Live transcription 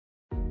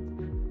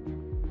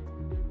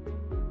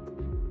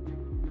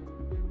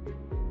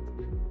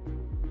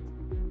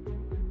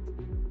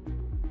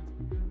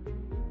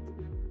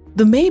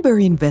The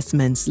Mayberry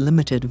Investments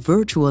Limited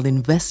Virtual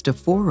Investor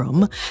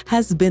Forum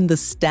has been the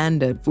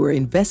standard for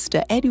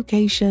investor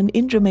education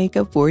in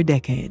Jamaica for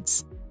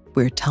decades,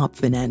 where top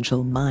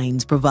financial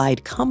minds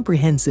provide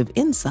comprehensive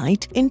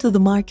insight into the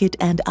market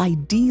and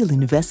ideal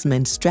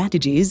investment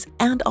strategies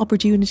and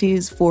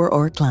opportunities for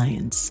our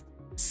clients.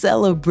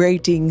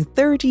 Celebrating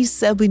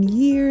 37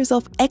 years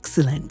of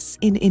excellence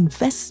in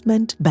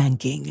investment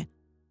banking.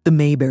 The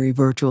Mayberry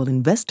Virtual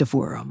Investor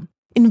Forum,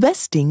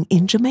 investing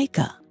in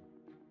Jamaica.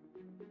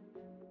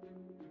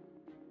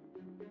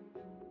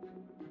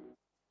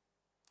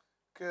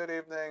 Good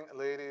evening,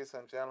 ladies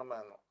and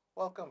gentlemen.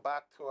 Welcome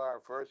back to our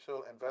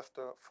Virtual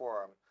Investor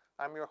Forum.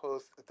 I'm your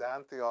host,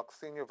 Dan Theok,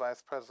 Senior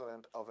Vice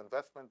President of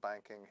Investment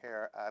Banking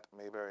here at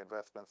Mayberry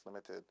Investments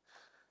Limited.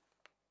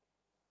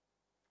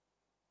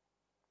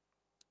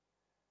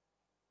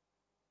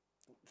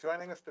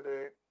 Joining us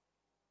today,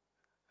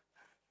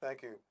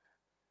 thank you.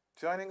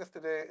 Joining us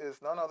today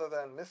is none other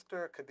than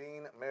Mr.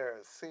 Kadeen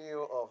Mears,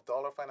 CEO of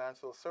Dolla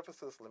Financial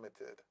Services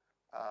Limited,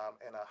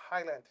 in a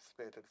highly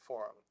anticipated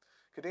forum.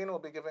 Kadeen will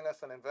be giving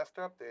us an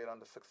investor update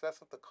on the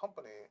success of the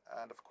company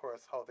and, of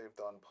course, how they've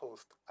done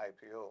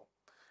post-IPO.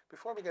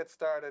 Before we get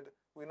started,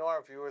 we know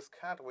our viewers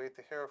can't wait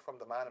to hear from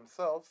the man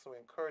himself, so we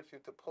encourage you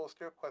to post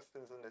your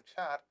questions in the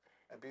chat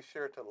and be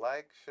sure to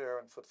like, share,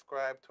 and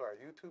subscribe to our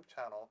YouTube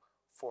channel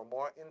for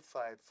more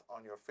insights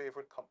on your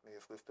favorite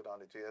companies listed on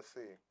the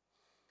JSE.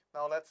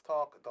 Now let's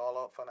talk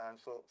Dolla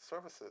Financial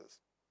Services.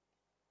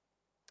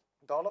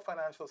 Dolla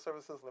Financial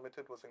Services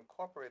Limited was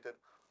incorporated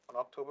on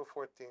October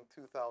 14,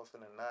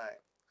 2009.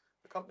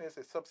 The company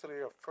is a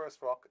subsidiary of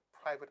First Rock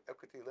Private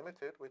Equity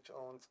Limited, which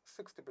owns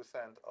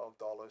 60% of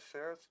Dolla's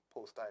shares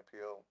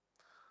post-IPO.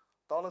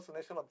 Dolla's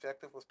initial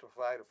objective was to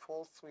provide a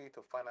full suite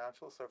of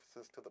financial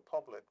services to the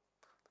public.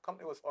 The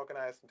company was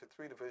organized into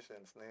three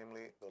divisions,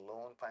 namely the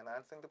Loan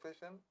Financing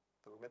Division,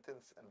 the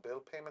Remittance and Bill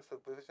Payments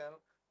Division,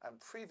 and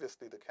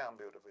previously the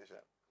Cambio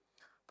Division.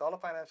 Dolla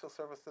Financial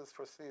Services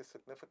foresees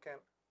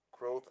significant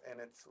growth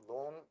in its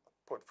loan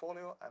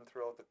portfolio and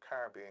throughout the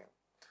Caribbean.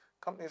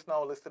 The company is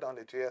now listed on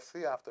the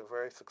JSE after a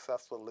very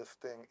successful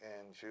listing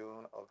in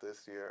June of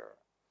this year.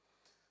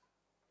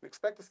 We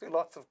expect to see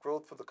lots of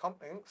growth for the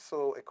company,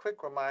 so a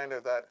quick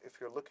reminder that if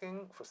you're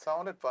looking for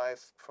sound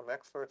advice from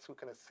experts who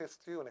can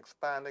assist you in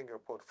expanding your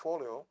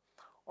portfolio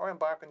or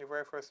embark on your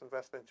very first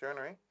investment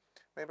journey,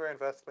 Mayberry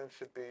Investments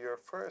should be your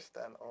first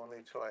and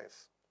only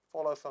choice.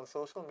 Follow us on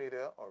social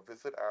media or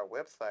visit our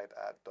website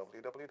at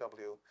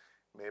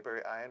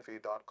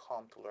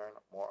www.mayberryinv.com to learn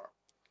more.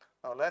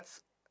 Now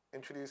let's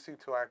introduce you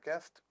to our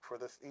guest for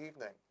this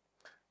evening.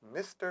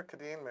 Mr.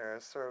 Kadeen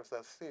Mears serves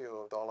as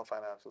CEO of Dolla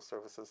Financial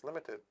Services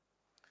Limited.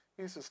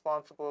 He's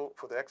responsible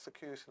for the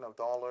execution of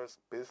Dolla's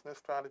business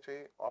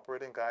strategy,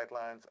 operating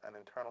guidelines, and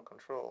internal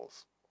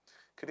controls.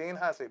 Kadeen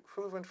has a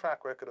proven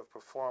track record of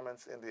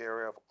performance in the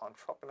area of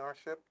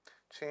entrepreneurship,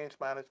 change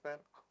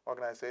management,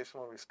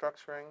 organizational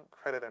restructuring,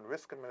 credit and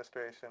risk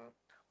administration,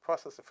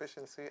 process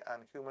efficiency,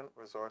 and human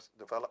resource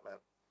development.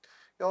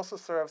 He also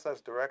serves as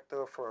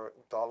director for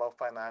Dolla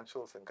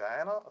Financials in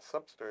Guyana, a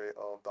subsidiary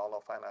of Dolla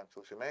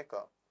Financial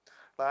Jamaica.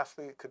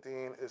 Lastly,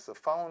 Kadeen is the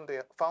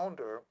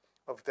founder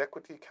of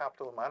Dequity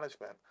Capital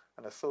Management,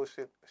 an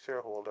associate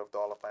shareholder of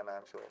Dolla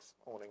Financials,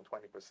 owning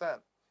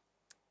 20%.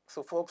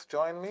 So folks,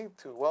 join me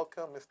to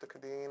welcome Mr.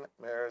 Kadeen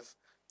Mears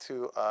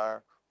to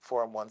our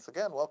forum once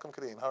again. Welcome,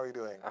 Kadeen. How are you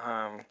doing?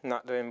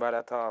 Not doing bad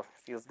at all.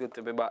 Feels good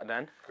to be back,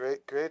 Dan.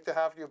 Great to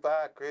have you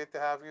back. Great to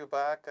have you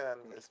back,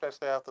 and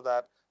especially after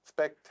that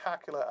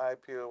spectacular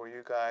IPO where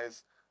you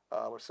guys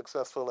were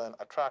successful in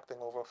attracting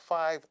over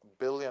 $5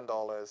 billion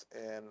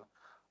in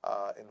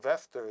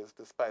investors,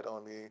 despite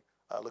only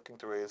looking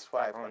to raise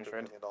 $500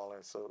 million.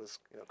 So it was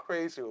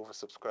crazy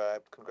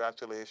oversubscribed.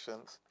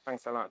 Congratulations.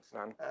 Thanks a lot,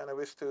 Dan. And I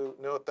wish to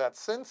note that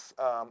since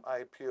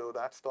IPO,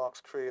 that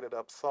stock's traded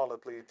up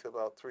solidly to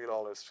about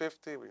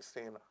 $3.50. We've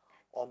seen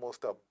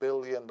almost $1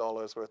 billion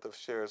worth of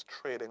shares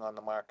trading on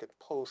the market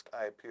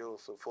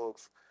post-IPO. So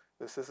folks,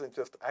 this isn't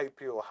just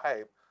IPO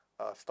hype.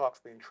 Stock's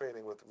been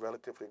trading with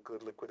relatively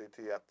good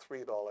liquidity at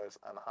 $3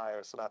 and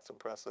higher. So that's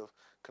impressive.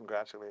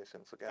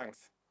 Congratulations again.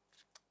 Thanks.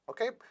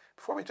 Okay,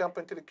 before we jump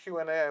into the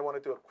Q&A, I want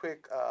to do a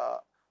quick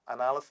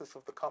analysis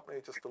of the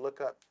company just to look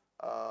at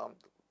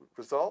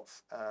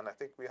results. And I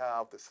think we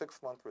have the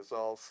 6-month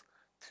results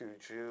to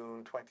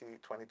June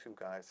 2022,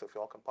 guys. So if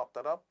y'all can pop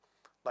that up,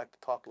 I'd like to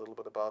talk a little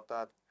bit about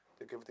that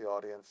to give the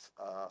audience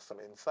some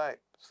insight.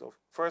 So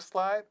first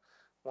slide,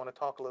 I want to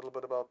talk a little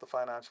bit about the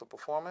financial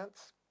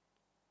performance.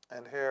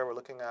 And here we're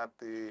looking at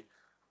the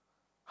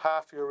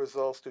half-year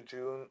results to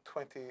June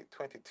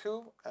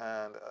 2022,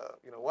 and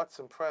what's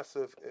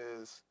impressive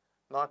is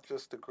not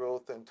just the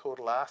growth in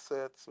total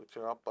assets, which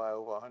are up by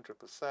over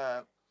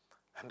 100%,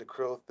 and the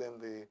growth in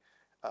the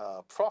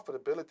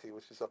profitability,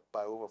 which is up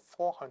by over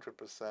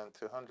 400%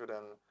 to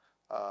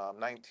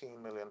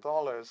 $119 million.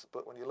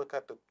 But when you look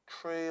at the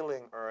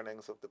trailing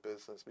earnings of the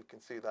business, we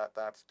can see that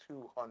that's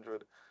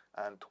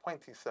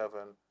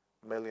 $227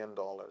 million.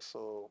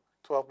 So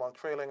 12-month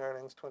trailing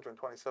earnings,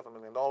 $227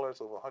 million, over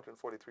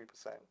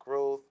 143%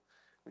 growth.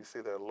 We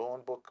see their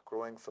loan book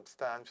growing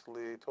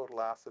substantially,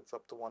 total assets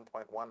up to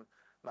 $1.19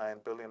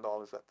 billion at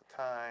the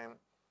time.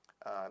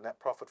 Net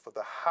profit for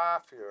the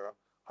half year,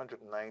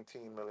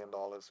 $119 million,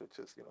 which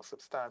is,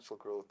 substantial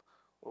growth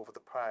over the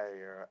prior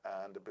year.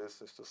 And the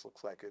business just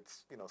looks like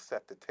it's,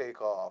 set to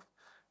take off.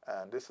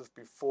 And this is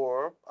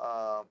before,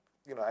 I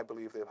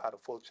believe they've had a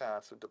full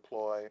chance to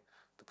deploy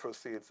the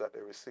proceeds that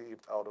they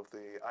received out of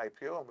the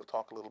IPO, and we'll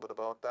talk a little bit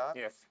about that.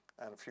 Yes.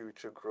 And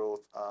future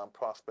growth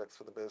prospects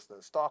for the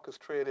business. Stock is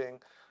trading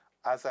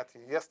as at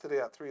yesterday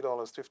at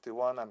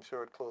 $3.51. I'm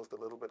sure it closed a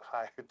little bit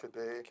higher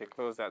today. Okay,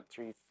 closed at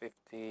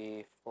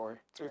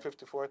 354.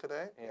 354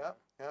 today. Yeah.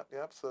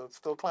 Yep. So it's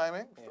still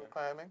climbing,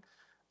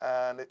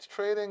 and it's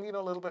trading,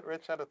 a little bit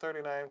rich at a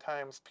 39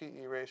 times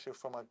PE ratio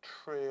from a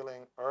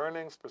trailing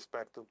earnings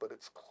perspective. But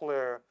it's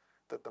clear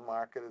that the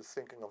market is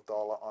thinking of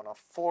Dolla on a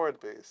forward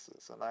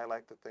basis, and I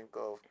like to think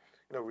of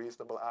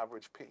reasonable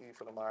average PE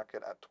for the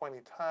market at 20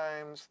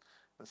 times.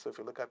 And so if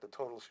you look at the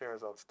total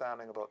shares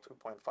outstanding, about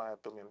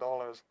 $2.5 billion,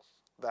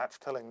 that's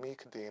telling me,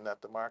 Kadeen,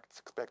 that the market's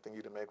expecting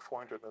you to make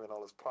 $400 million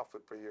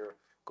profit per year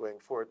going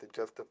forward to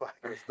justify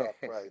your stock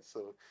price.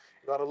 So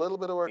you got a little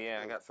bit of work to do.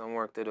 Yeah, I got some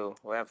work to do.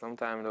 We have some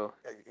time though.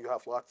 You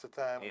have lots of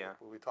time. Yeah.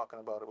 We'll be talking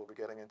about it. We'll be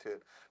getting into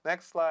it.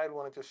 Next slide, I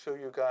want to just show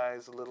you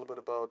guys a little bit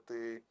about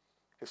the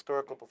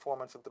historical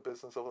performance of the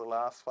business over the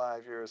last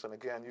 5 years. And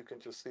again, you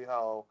can just see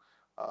how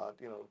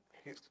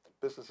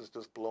business is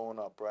just blown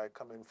up, right?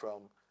 Coming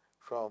from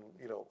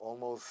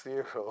almost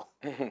zero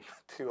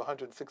to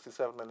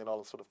 $167 million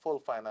for the full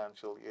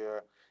financial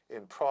year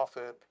in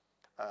profit.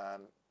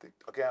 And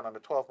again, on the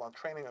 12-month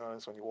trailing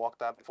earnings, when you walk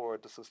that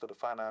forward, this is to the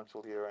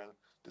financial year in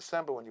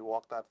December. When you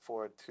walk that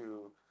forward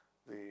to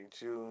the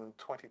June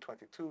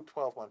 2022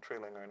 12-month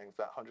trailing earnings,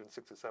 that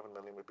 $167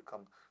 million would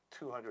become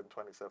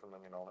 $227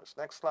 million.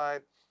 Next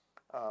slide.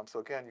 So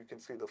again, you can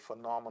see the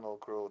phenomenal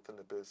growth in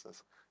the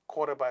business.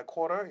 Quarter by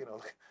quarter,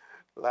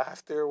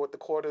 last year what the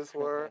quarters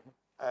were,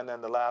 and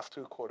then the last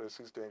 2 quarters,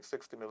 he's doing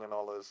 $60 million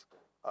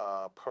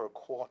per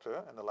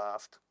quarter in the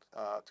last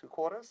 2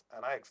 quarters.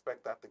 And I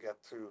expect that to get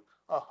to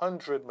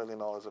 $100 million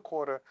a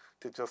quarter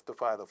to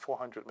justify the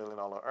 $400 million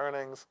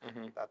earnings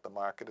that the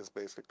market is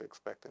basically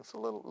expecting. So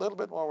a little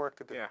bit more work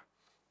to do. Yeah.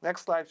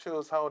 Next slide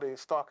shows how the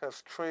stock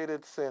has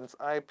traded since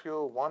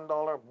IPO,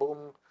 $1,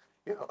 boom,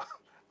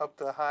 up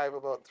to a high of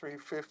about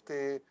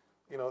 $3.50.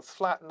 It's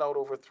flattened out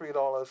over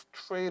 $3,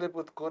 traded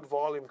with good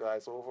volume,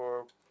 guys,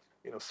 over,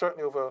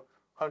 certainly over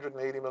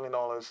 $180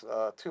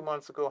 million 2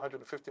 months ago,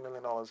 $150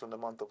 million in the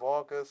month of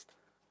August,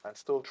 and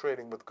still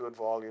trading with good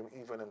volume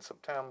even in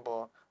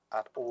September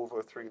at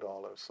over $3.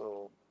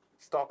 So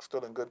stock's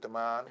still in good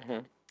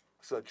demand.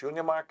 So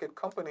junior market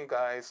company,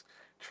 guys,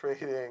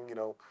 trading,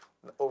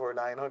 over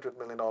 $900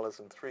 million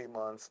in 3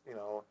 months.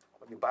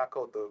 When you back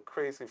out the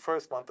crazy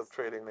first month of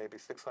trading, maybe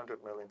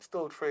 $600 million,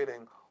 still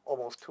trading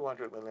almost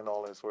 $200 million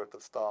worth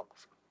of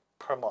stocks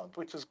per month,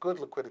 which is good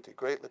liquidity,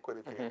 great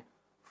liquidity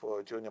for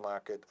a junior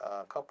market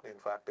company. In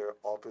fact, they're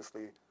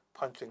obviously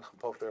punching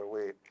above their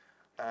weight.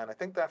 And I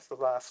think that's the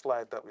last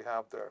slide that we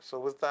have there. So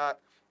with that,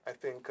 I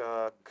think,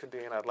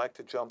 Kadeen, I'd like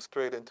to jump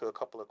straight into a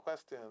couple of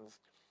questions.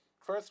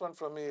 First one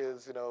for me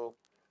is,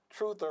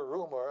 truth or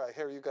rumor, I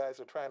hear you guys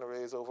are trying to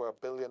raise over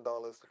 $1 billion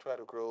to try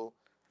to grow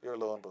your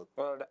loan book.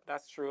 Well,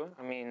 that's true.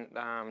 I mean,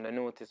 the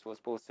notice was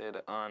posted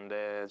on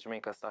the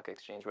Jamaica Stock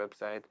Exchange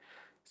website.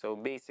 So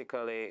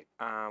basically,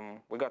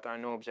 we got our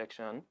no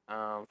objection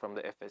from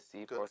the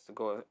FSC for us to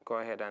go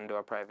ahead and do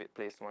a private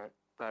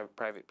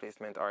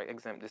placement or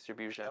exempt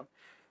distribution. Yep.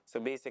 So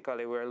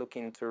basically, we're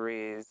looking to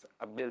raise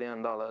 $1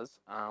 billion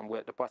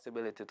with the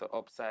possibility to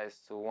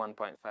upsize to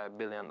 $1.5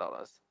 billion.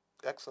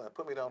 Excellent.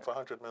 Put me down for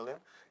 $100 million.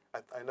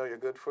 I know you're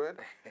good for it.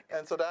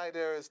 And so the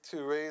idea is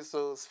to raise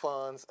those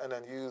funds and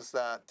then use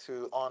that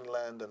to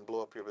on-lend and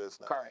blow up your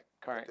business.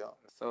 Correct.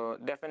 So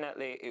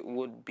definitely it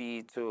would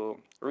be to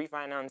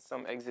refinance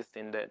some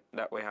existing debt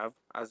that we have,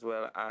 as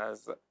well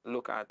as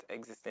look at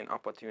existing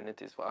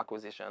opportunities for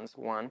acquisitions,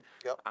 one.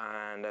 Yep.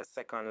 And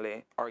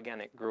secondly,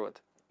 organic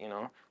growth,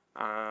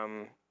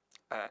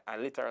 I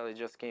literally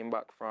just came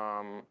back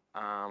from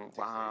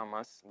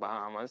Bahamas.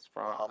 Bahamas,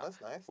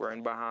 nice. We're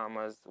in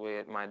Bahamas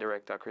with my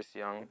director, Chris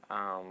Young.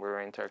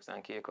 We're in Turks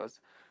and Caicos.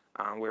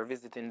 We're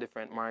visiting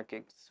different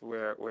markets.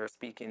 We're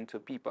speaking to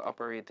people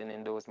operating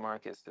in those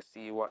markets to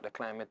see what the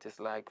climate is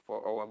like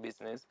for our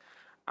business.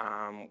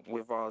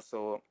 We've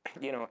also,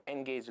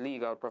 engaged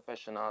legal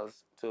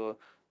professionals to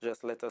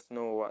just let us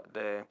know what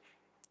the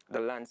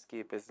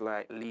landscape is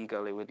like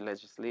legally with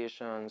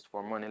legislations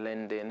for money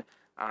lending.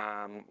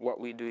 What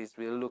we do is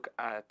we look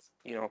at,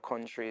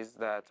 countries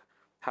that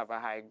have a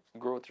high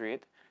growth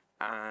rate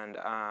and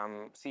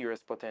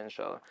serious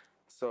potential.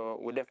 So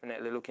we're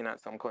definitely looking at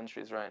some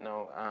countries right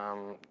now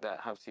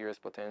that have serious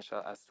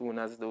potential. As soon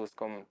as those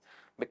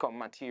become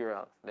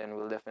material, then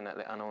we'll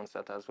definitely announce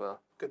that as well.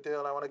 Good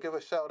deal. I want to give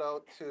a shout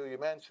out to, you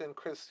mentioned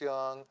Chris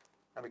Young,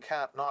 and we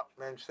can't not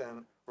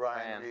mention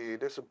Ryan Reed.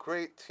 There's a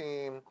great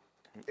team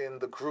in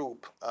the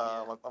group.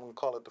 I'm going to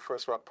call it the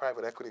First Rock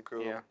Private Equity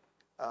Group. Yeah.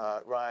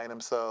 Ryan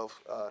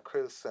himself,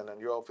 Chris, and then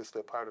you're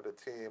obviously a part of the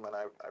team. And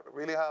I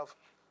really have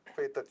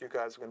faith that you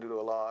guys are going to do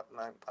a lot.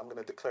 And I'm going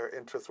to declare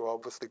interest. We're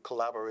obviously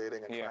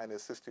collaborating and trying to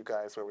assist you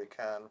guys where we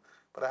can.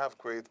 But I have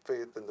great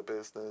faith in the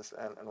business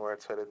and where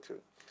it's headed to.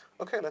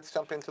 Okay, let's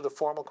jump into the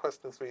formal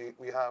questions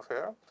we have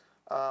here.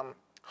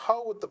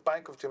 How would the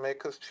Bank of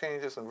Jamaica's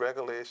changes in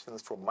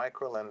regulations for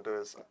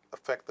microlenders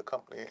affect the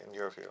company in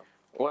your view?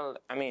 Well,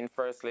 I mean,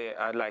 firstly,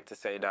 I'd like to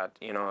say that,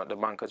 the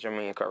Bank of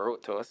Jamaica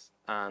wrote to us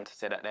and to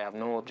say that they have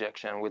no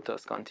objection with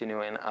us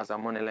continuing as a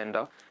money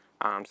lender.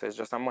 So it's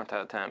just a matter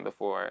of time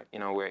before,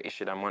 we're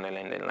issued a money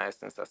lending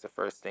license. That's the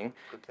first thing.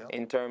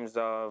 In terms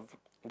of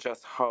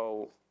just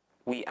how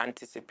we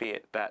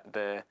anticipate that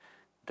the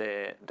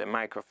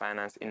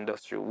microfinance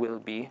industry will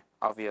be,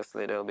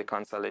 obviously there'll be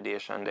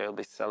consolidation, there'll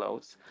be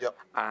sellouts. Yep.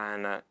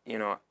 And,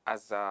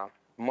 as a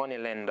money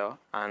lender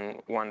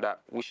and one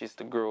that wishes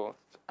to grow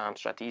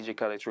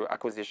strategically through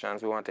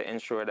acquisitions, we want to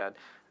ensure that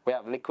we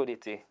have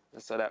liquidity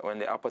so that when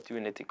the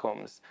opportunity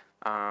comes,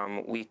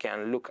 we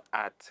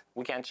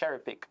can cherry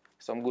pick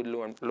some good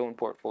loan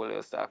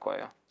portfolios to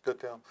acquire. Good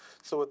deal.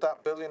 So with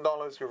that $1 billion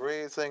you're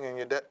raising and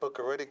your debt book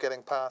already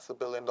getting past $1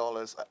 billion,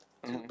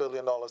 $2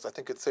 billion, I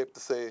think it's safe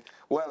to say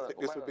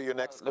this would be your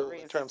next goal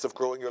in terms of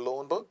growing your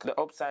loan book? The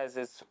upsize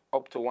is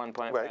up to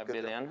 1.5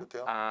 billion. Good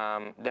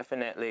deal.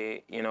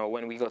 Definitely,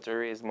 when we go to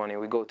raise money,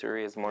 we go to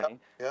raise money.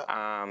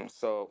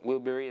 So we'll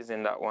be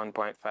raising that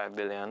 1.5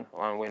 billion.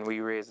 And when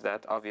we raise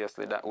that,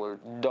 obviously that will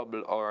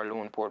double our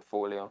loan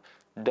portfolio,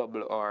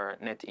 double our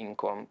net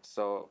income.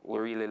 So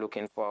we're really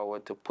looking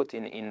forward to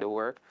putting in the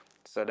work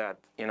so that,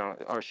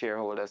 our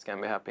shareholders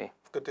can be happy.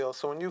 Good deal.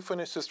 So when you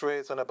finish this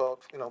raise in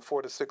about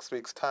 4 to 6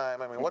 weeks'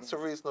 time, I mean, what's a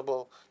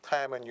reasonable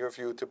time in your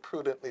view to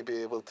prudently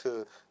be able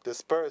to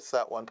disperse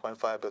that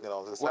 $1.5 billion?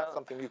 Is that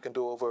something you can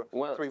do over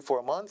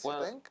 3-4 months?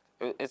 You think?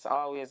 It's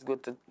always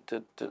good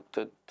to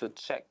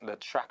check the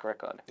track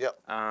record. Yep.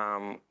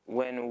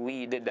 When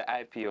we did the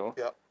IPO,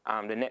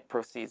 the net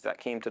proceeds that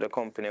came to the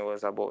company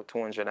was about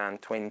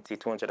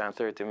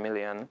 230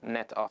 million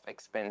net of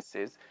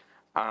expenses.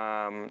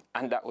 And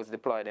that was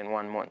deployed in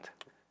 1 month,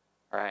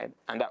 right?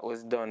 And that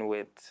was done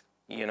with,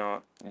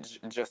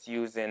 just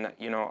using,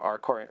 our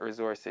current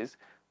resources.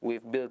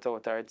 We've built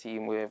out our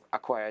team, we've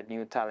acquired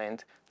new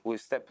talent,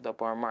 we've stepped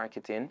up our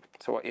marketing.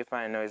 So what you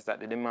find now is that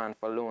the demand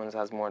for loans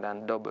has more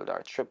than doubled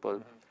or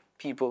tripled.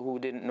 People who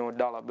didn't know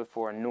Dolla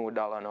before know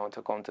Dolla now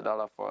to come to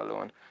Dolla for a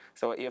loan.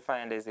 So what you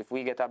find is if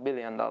we get $1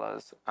 billion,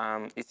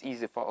 it's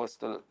easy for us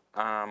to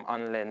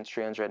unlend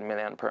 300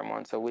 million per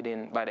month. So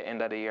by the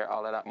end of the year,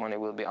 all of that money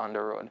will be on the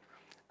road.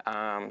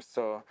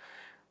 So,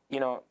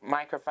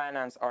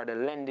 microfinance or the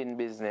lending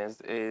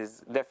business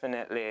is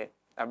definitely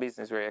a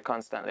business where you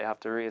constantly have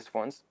to raise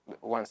funds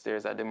once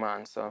there's a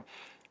demand. So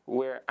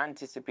we're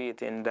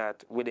anticipating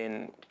that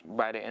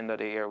by the end of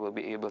the year, we'll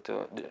be able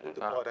to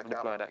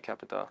deploy that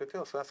capital. Good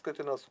deal. So that's good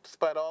to know. So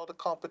despite all the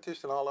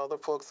competition, all other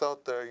folks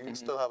out there, you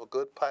still have a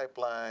good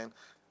pipeline,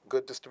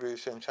 good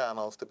distribution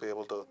channels to be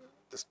able to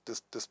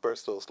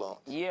disperse those loans.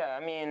 Yeah,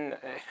 I mean,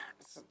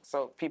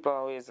 so people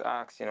always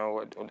ask,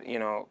 how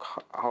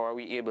are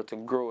we able to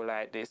grow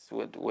like this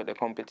with the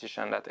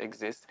competition that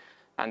exists?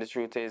 And the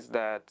truth is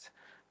that,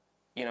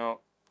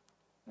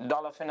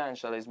 Dolla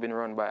Financial has been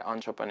run by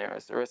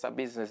entrepreneurs. The rest of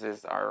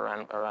businesses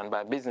are run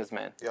by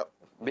businessmen. Yep.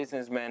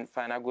 Businessmen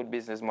find a good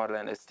business model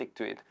and they stick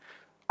to it.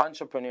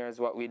 Entrepreneurs,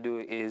 what we do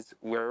is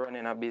we're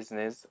running a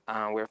business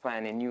and we're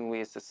finding new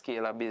ways to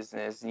scale a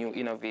business, new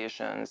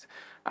innovations,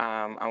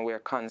 and we're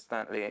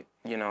constantly,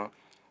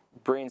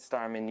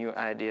 brainstorming new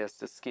ideas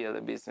to scale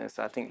the business.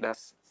 I think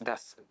that's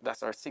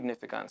our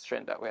significant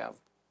strength that we have.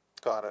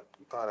 Got it.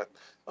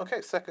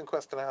 Okay, second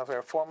question I have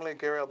here. Formally,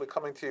 Gary, I'll be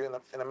coming to you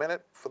in a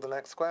minute for the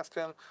next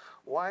question.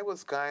 Why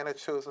was Guyana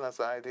chosen as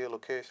the ideal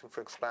location for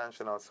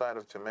expansion outside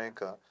of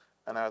Jamaica?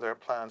 And are there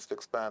plans to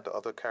expand to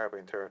other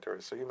Caribbean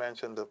territories? So you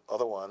mentioned the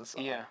other ones.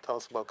 Yeah. Tell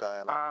us about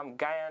Guyana.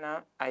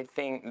 Guyana, I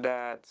think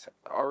that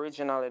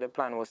originally the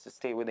plan was to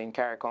stay within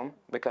CARICOM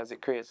because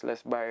it creates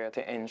less barrier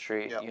to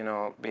entry,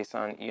 based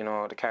on,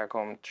 the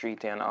CARICOM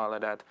treaty and all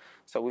of that.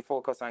 So we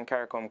focus on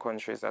CARICOM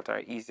countries that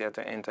are easier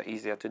to enter,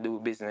 easier to do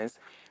business.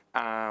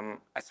 I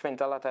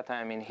spent a lot of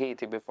time in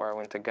Haiti before I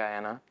went to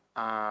Guyana.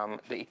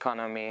 The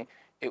economy,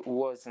 it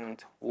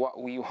wasn't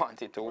what we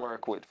wanted to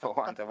work with, for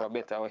want of a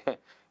better way,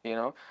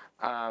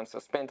 So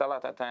spent a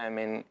lot of time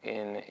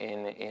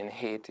in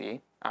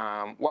Haiti.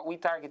 What we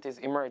target is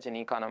emerging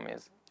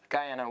economies.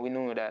 Guyana, we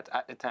knew that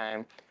at the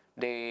time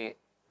they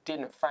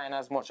didn't find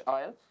as much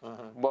oil,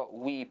 but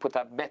we put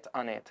a bet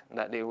on it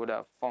that they would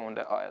have found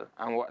the oil.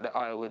 And what the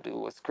oil would do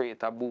was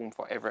create a boom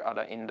for every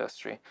other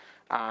industry.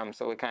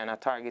 So we kind of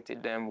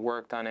targeted them,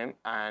 worked on them,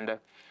 and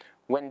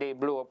when they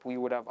blew up, we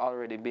would have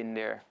already been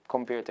there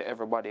compared to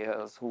everybody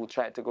else who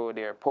tried to go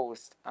there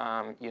post,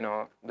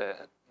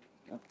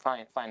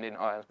 finding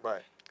oil.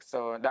 Right.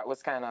 So that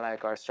was kind of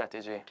like our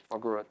strategy for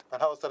growth. And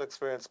how's that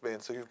experience been?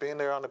 So you've been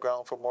there on the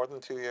ground for more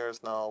than 2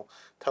 years now.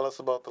 Tell us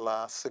about the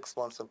last 6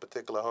 months in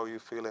particular. How are you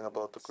feeling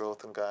about the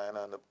growth in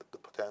Guyana and the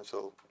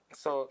potential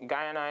So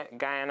Guyana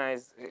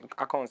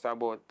accounts for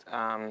about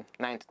 9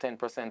 to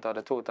 10% of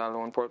the total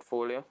loan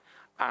portfolio.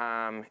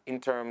 In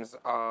terms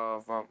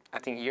of, I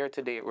think year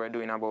to date we're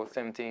doing about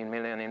 17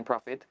 million in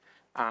profit.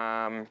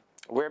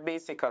 We're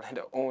basically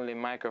the only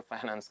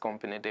microfinance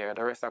company there.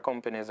 The rest of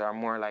companies are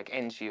more like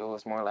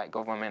NGOs, more like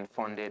government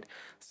funded.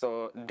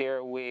 So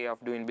their way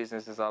of doing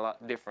business is a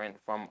lot different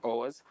from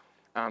ours.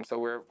 So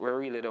we're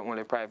really the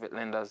only private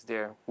lenders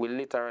there. We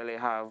literally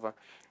have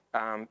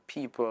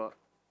people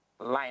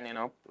lining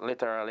up,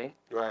 literally.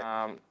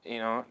 Right. You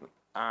know,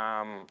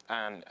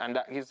 and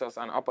that gives us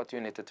an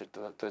opportunity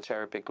to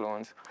cherry pick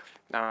loans.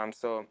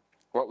 So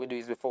what we do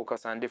is we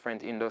focus on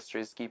different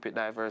industries, keep it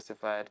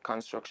diversified.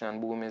 Construction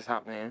boom is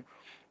happening.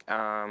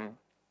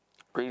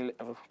 Real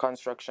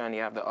construction,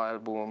 you have the oil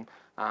boom.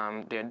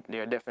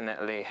 They're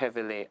definitely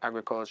heavily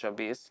agriculture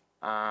based.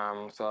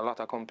 So a lot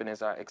of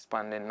companies are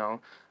expanding now,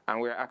 and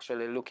we're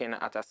actually looking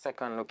at a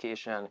second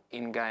location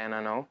in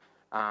Guyana now,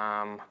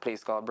 a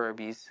place called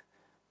Berbice.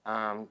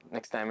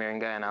 Next time you're in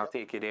Guyana, I'll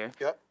take you there.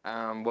 Yep.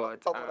 But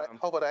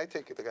how about I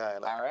take you to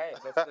Guyana? all right,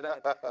 let's do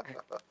that.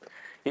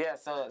 Yeah,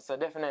 so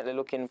definitely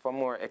looking for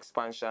more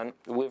expansion.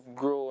 We've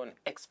grown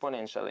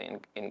exponentially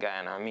in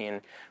Guyana. I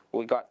mean,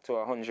 we got to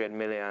 100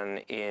 million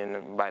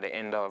in by the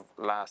end of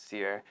last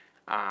year,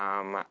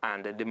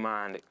 and the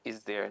demand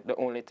is there. The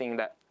only thing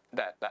that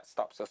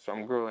stops us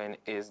from growing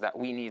is that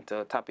we need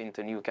to tap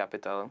into new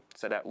capital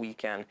so that we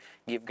can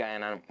give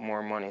Guyana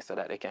more money so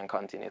that they can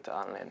continue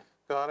to lend.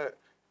 Got it.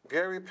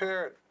 Gary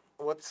Peart,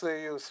 what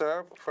say you,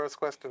 sir? First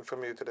question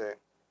from you today.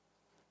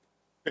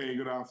 Hey,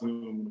 good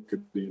afternoon,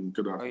 Kadeem.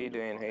 Good afternoon. How are you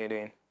doing? How are you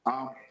doing?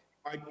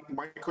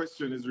 My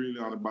question is really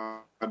on the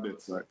bad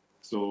debt side.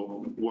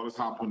 So what has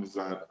happened is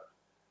that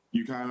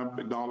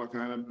Dolla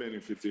kind of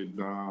benefited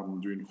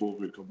during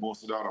COVID because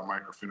most of the other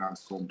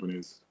microfinance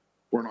companies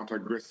were not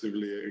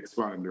aggressively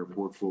expanding their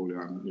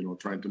portfolio and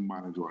trying to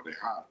manage what they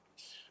have.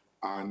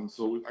 And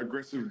so with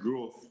aggressive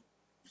growth,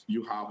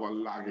 you have a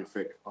lag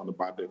effect on the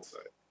bad debt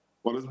side.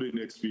 What has been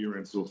the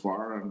experience so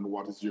far, and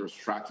what is your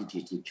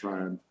strategy to try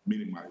and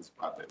minimize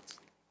bad debts?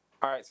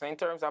 All right, so in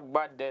terms of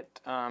bad debt,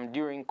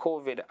 during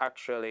COVID,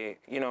 actually,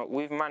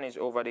 we've managed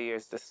over the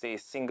years to stay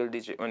single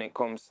digit when it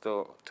comes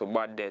to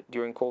bad debt.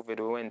 During COVID,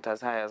 we went as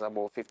high as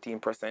about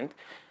 15%.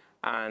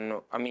 And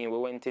I mean, we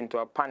went into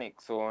a panic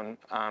zone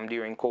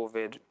during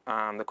COVID.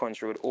 The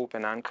country would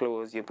open and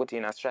close. You put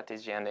in a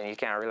strategy, and then you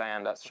can't rely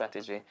on that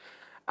strategy.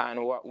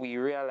 And what we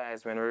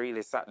realized when we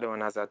really sat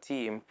down as a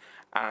team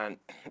and,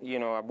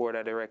 our board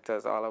of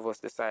directors, all of us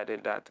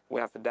decided that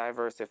we have to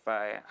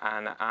diversify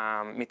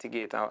and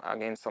mitigate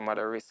against some of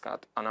the risk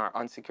on our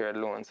unsecured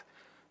loans.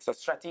 So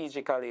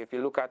strategically, if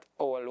you look at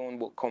our loan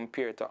book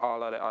compared to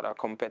all of the other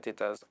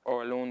competitors,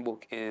 our loan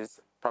book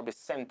is probably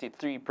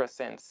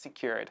 73%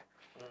 secured.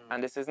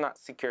 And this is not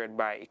secured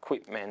by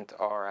equipment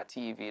or a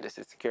TV. This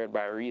is secured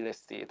by real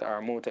estate or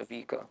a motor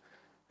vehicle.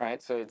 Right,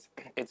 so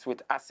it's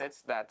with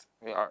assets that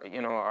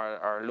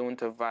are loan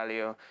to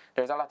value.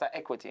 There's a lot of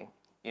equity,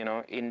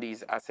 in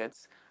these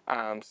assets.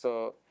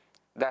 So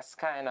that's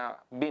kind of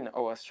been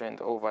our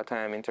strength over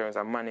time in terms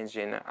of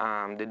managing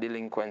the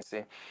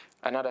delinquency.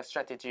 Another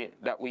strategy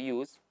that we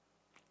use,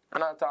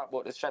 and I'll talk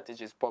about the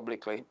strategies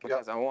publicly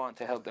because I want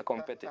to help the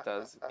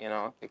competitors.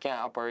 You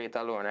can't operate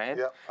alone, right?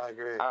 Yeah, I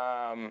agree.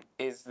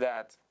 Is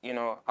that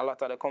a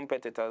lot of the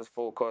competitors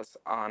focus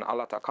on a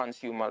lot of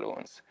consumer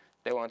loans.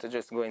 They want to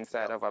just go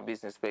inside of a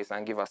business place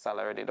and give a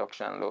salary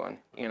deduction loan,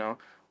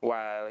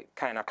 while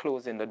kind of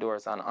closing the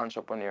doors on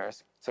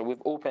entrepreneurs. So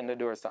we've opened the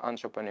doors to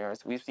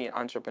entrepreneurs. We've seen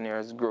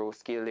entrepreneurs grow,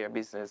 scale their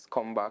business,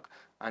 come back,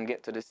 and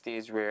get to the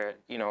stage where,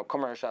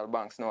 commercial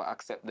banks now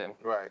accept them.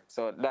 Right.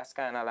 So that's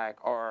kind of like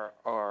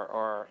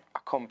our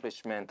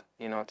accomplishment,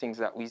 things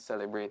that we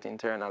celebrate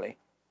internally.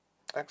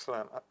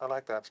 Excellent. I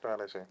like that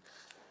strategy.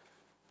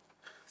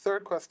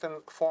 Third question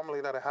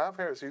formally that I have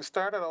here is you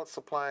started out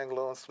supplying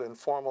loans to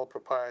informal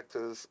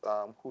proprietors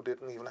who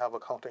didn't even have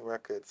accounting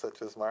records,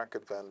 such as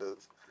market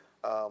vendors.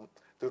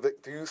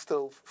 Do you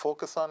still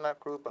focus on that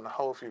group, and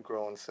how have you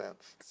grown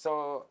since?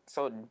 So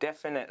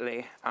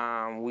definitely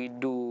we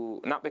do,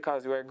 not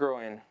because we're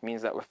growing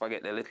means that we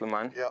forget the little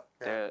man. Yeah.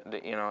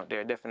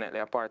 They're definitely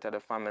a part of the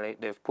family.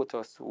 They've put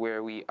us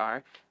where we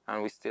are,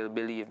 and we still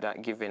believe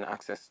that giving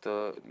access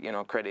to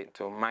credit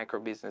to micro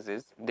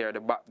businesses, they're the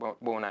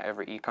backbone of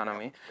every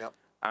economy.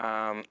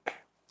 Yep.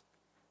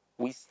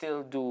 We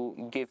still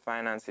do give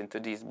financing to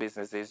these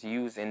businesses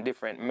using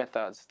different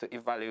methods to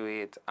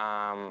evaluate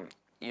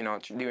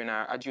during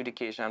our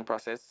adjudication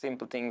process,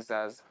 simple things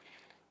as,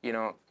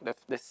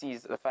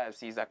 the 5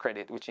 C's of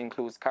credit, which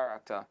includes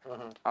character.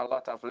 A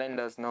lot of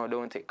lenders now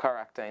don't take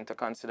character into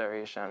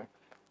consideration.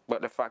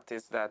 But the fact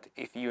is that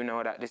if you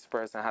know that this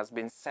person has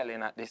been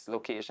selling at this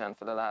location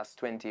for the last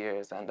 20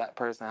 years and that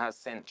person has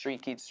sent 3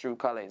 kids through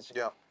college,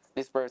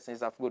 this person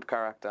is of good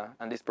character,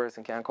 and this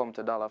person can come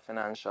to Dolla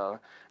Financial,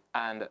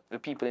 and the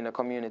people in the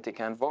community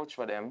can vouch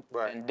for them,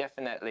 Right. and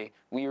definitely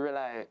we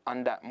rely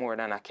on that more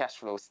than a cash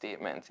flow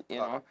statement, you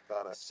know.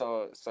 Got it.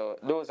 So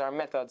those are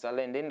methods of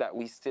lending that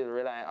we still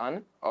rely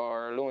on.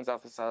 Our loans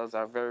officers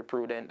are very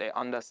prudent, they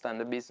understand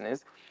the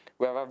business.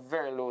 We have a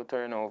very low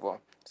turnover.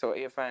 So what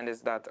you find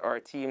is that our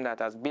team that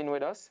has been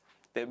with us,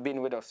 they've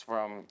been with us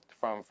from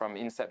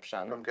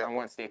inception, and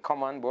once they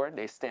come on board,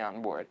 they stay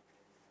on board.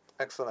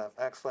 Excellent,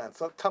 excellent.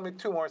 So tell me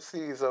two more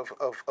C's of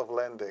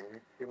lending.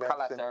 You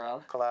mentioned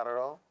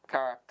collateral,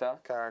 character.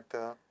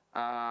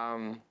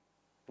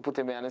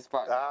 Putting me on the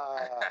spot.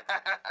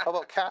 How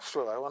about cash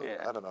flow?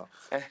 I don't know.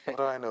 What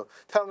do I know?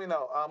 Tell me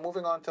now.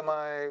 Moving on to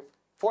my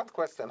fourth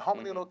question. How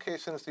many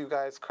locations do you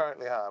guys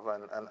currently have,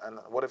 and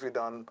what have you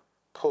done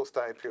post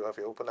IPO? Have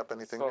you opened up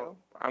anything new?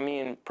 I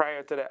mean,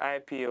 prior to the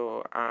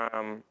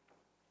IPO,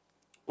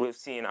 we've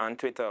seen on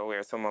Twitter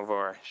where some of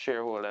our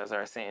shareholders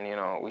are saying, you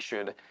know,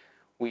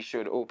 we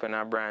should open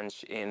a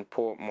branch in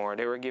Portmore.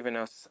 They were giving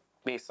us,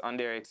 based on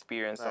their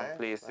experience, some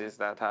places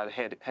that had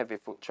heavy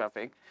foot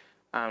traffic.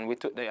 And we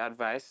took the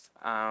advice.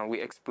 We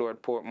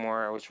explored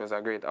Portmore, which was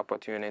a great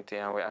opportunity,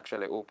 and we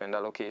actually opened a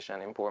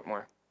location in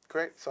Portmore.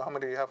 Great. So how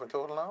many do you have in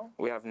total now?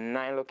 We have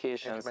 9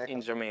 locations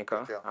in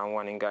Jamaica and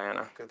 1 in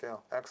Guyana. Good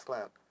deal.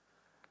 Excellent.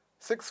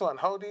 Sixth one,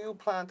 how do you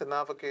plan to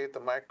navigate the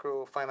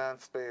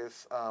microfinance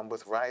space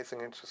with rising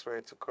interest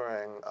rates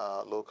occurring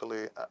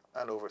locally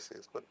and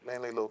overseas, but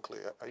mainly locally?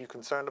 Are you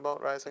concerned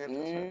about rising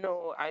interest rates?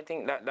 No, I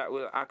think that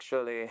will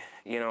actually,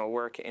 you know,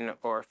 work in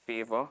our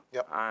favor.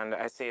 Yep. And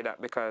I say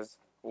that because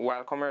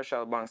while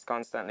commercial banks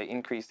constantly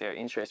increase their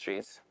interest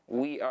rates,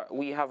 we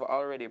have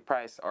already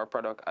priced our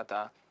product at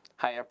a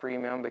higher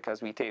premium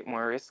because we take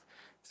more risk.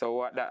 So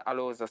what that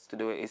allows us to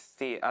do is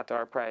stay at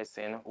our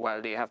pricing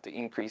while they have to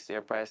increase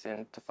their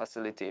pricing to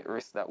facilitate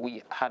risk that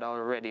we had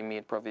already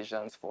made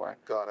provisions for.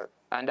 Got it.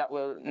 And that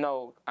will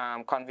now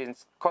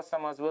convince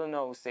customers will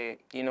now say,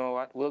 you know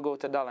what, we'll go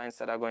to Dolla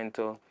instead of going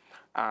to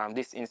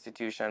this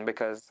institution,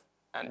 because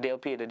they'll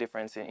pay the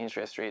difference in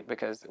interest rate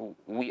because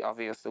we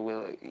obviously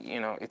will, you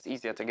know, it's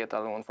easier to get a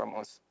loan from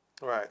us.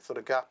 Right, so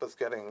the gap is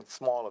getting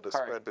smaller, the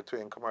spread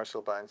between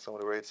commercial banks and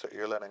the rates that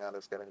you're lending at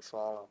is getting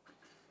smaller.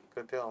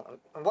 Good deal.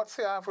 And what's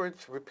the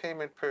average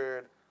repayment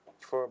period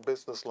for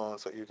business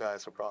loans that you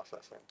guys are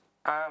processing?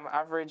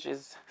 Average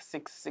is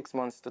 6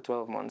 months to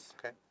 12 months.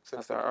 Okay.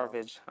 That's our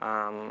average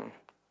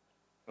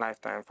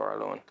lifetime for a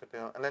loan. Good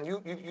deal. And then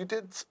you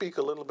did speak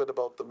a little bit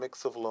about the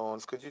mix of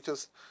loans. Could you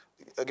just,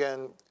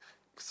 again,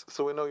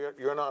 so we know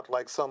you're not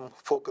like some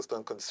focused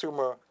on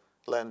consumer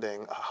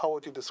lending, how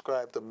would you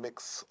describe the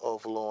mix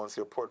of loans,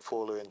 your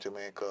portfolio in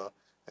Jamaica,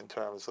 in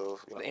terms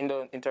of, you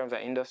know, in terms of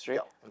industry?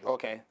 Yeah. Industry.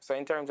 Okay. So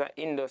in terms of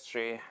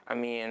industry, I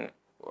mean,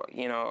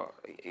 you know,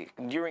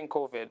 during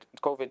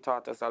COVID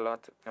taught us a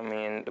lot. I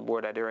mean, the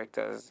board of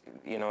directors,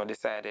 you know,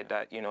 decided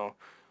that, you know,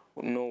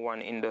 no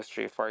one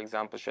industry, for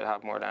example, should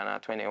have more than a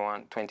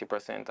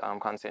 20%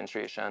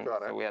 concentration.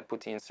 So we had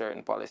put in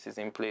certain policies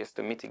in place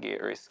to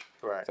mitigate risk.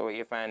 Right. So what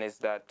you find is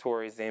that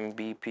tourism,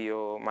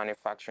 BPO,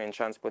 manufacturing,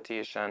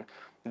 transportation,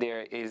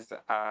 there is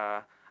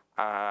a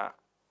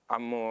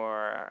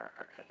more,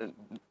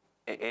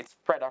 it's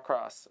spread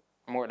across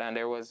more than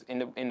there was in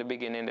the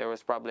beginning. There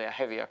was probably a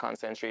heavier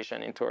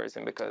concentration in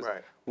tourism because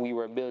we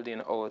were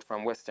building out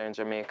from Western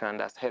Jamaica, and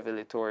that's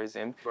heavily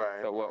tourism.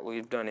 Right. So what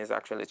we've done is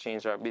actually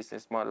change our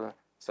business model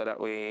so that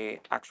we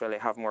actually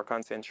have more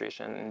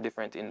concentration in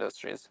different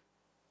industries.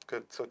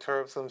 Good. So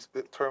terms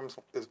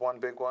is one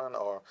big one,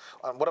 or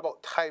what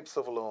about types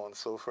of loans?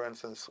 So for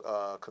instance,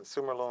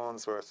 consumer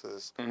loans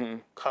versus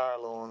car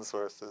loans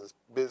versus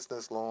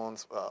business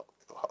loans.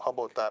 How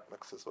about that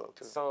mix as well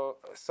too?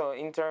 So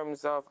in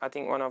terms of, I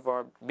think one of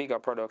our bigger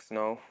products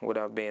now would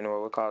have been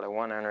what we call the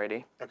One and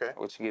Ready,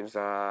 which gives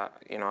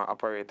you know,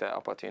 operator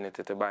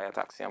opportunity to buy a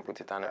taxi and put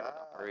it on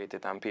operate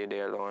it and pay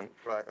their loan.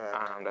 Right.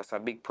 That's a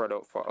big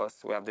product for us.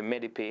 We have the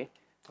MediPay,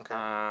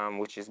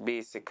 which is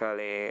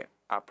basically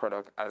a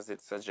product, as it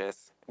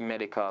suggests,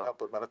 medical.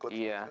 Help with medical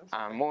expenses?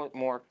 Yeah,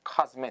 more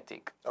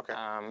cosmetic. Okay.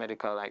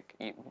 Medical, like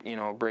you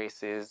know,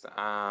 braces.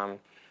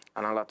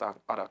 And a lot of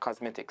other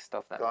cosmetic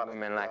stuff that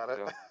women like to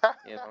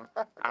do, you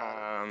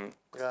know.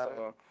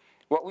 So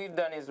what we've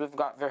done is we've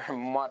got very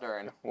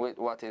modern with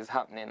what is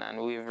happening,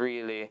 and we've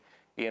really,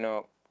 you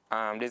know,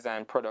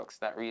 designed products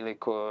that really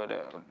could,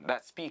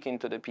 that speak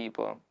into the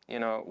people. You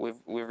know,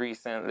 we've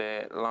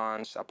recently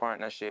launched a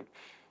partnership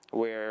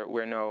where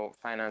we're now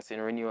financing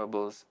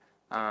renewables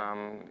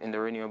in the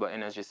renewable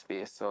energy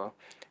space. So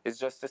it's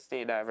just to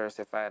stay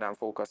diversified and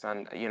focus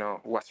on, you know,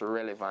 what's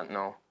relevant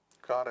now.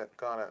 Got it.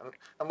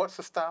 And what's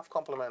the staff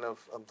complement of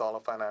Dolla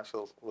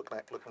Financial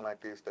looking like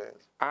these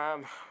days?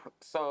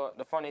 So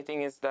the funny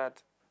thing is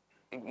that,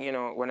 you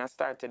know, when I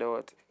started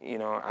out, you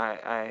know,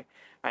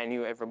 I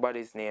knew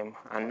everybody's name,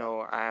 and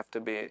now I have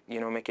to be,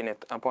 you know, making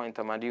it a point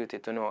of my duty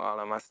to know all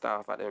of my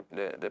staff at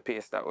the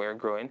pace that we're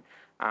growing.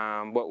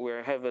 But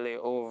we're heavily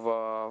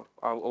over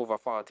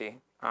 40,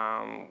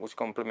 which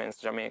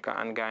complements Jamaica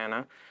and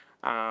Guyana.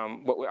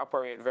 But we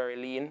operate very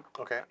lean.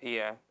 Okay.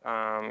 Yeah,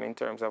 in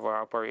terms of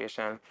our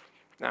operation.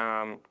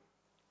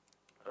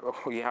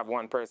 We have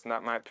one person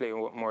that might play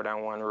more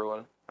than one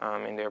role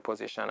in their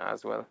position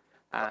as well.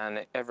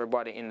 And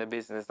everybody in the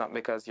business, not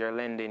because you're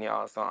lending, you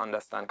also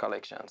understand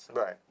collections.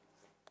 Right.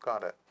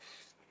 Got it.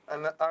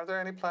 And are there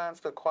any plans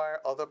to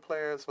acquire other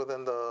players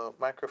within the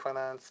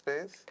microfinance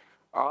space?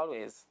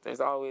 Always.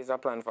 There's always a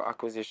plan for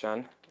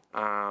acquisition.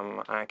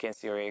 I can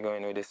see where you're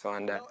going with this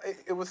one. That No,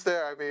 it was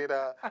there. I mean,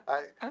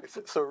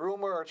 it's a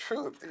rumor or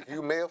truth.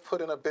 You may have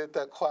put in a bid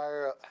to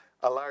acquire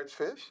a large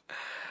fish.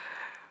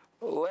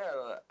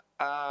 Well,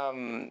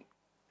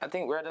 I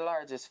think we're the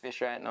largest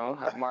fish right now.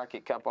 Have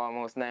market cap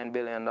almost $9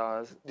 billion.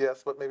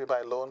 Yes, but maybe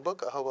by loan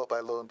book. How about by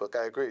loan book?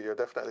 I agree. You're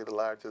definitely the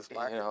largest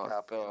market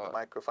cap in the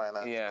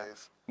microfinance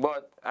space.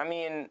 But I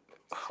mean,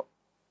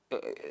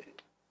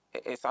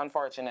 it's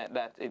unfortunate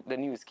that the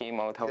news came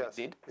out how it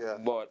did. Yeah.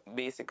 But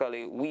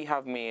basically, we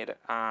have made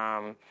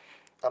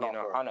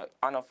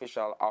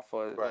unofficial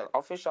offers, Right.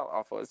 official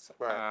offers.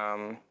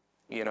 Right.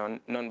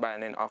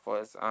 Non-binding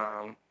offers.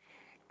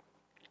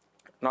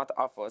 Not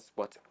offers,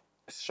 but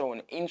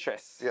shown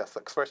interest. Yes,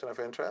 expression of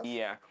interest.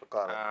 Yeah.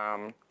 Got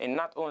it. In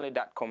not only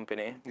that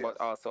company, but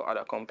also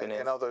other companies.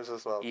 And others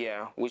as well.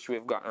 Yeah, which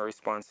we've gotten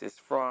responses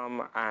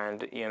from,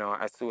 and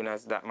as soon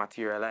as that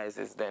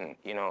materializes, then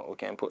we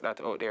can put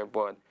that out there.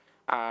 But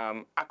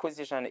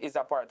acquisition is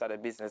a part of the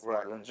business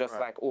model, just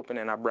like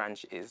opening a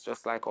branch is,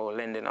 just like how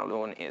lending a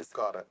loan is.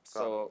 Got it.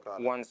 So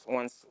once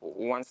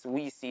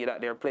we see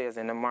that there are players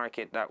in the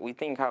market that we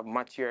think have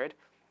matured,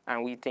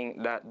 and we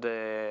think that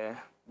the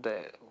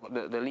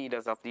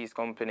leaders of these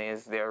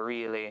companies, they're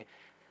really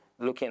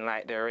looking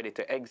like they're ready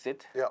to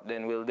exit,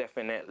 then we'll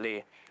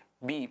definitely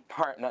be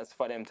partners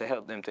for them to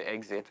help them to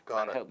exit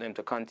help them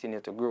to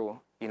continue to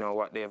grow,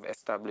 what they've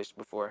established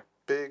before.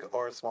 Big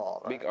or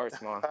small. Right? Big or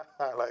small.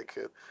 I like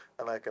it.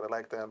 I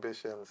like the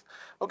ambitions.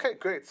 Okay,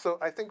 great. So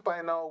I think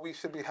by now we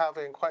should be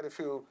having quite a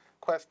few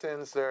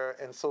questions there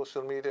in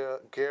social media.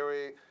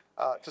 Gary,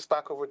 just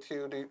back over to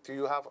you. Do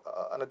you have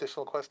an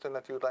additional question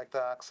that you would like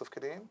to ask of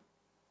Kadeem?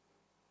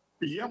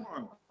 Yeah,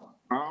 man.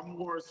 I'm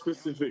more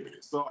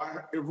specific. So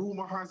a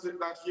rumor has it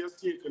that he has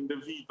taken the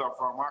visa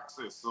from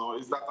Access. So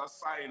is that a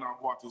sign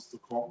of what is to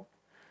come?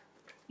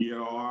 He's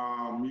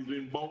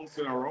been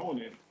bouncing around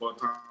it,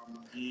 but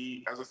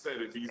he, as I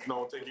said, if he's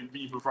now taking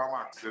people from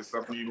Access,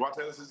 I mean, what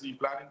else is he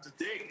planning to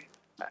take?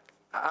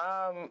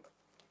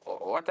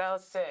 What I'll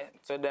say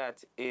to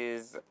that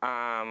is,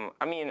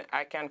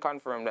 I can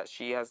confirm that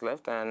she has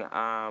left and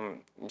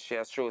she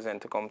has chosen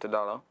to come to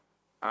Dolla.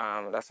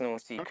 That's no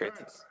secret.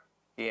 Okay.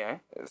 Yeah.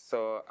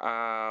 So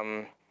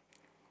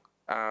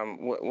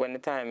when the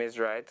time is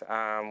right,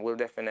 we'll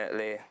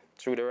definitely,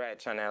 through the right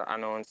channel,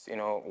 announce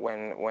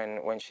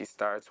when she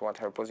starts, what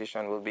her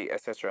position will be,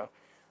 etc.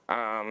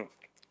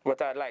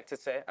 What I'd like to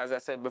say, as I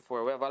said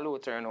before, we have a low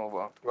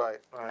turnover.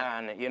 Right.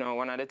 And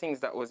one of the things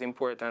that was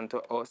important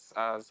to us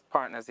as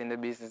partners in the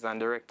business and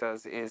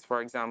directors is,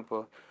 for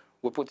example,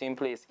 we put in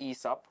place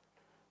ESOP.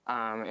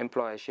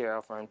 Employee share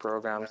offering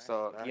program.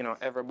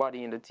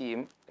 Everybody in the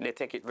team, they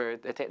take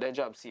their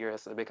job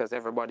seriously because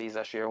everybody is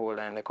a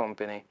shareholder in the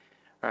company,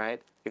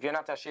 right? If you're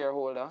not a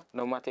shareholder,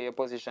 no matter your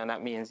position,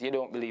 that means you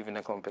don't believe in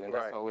the company.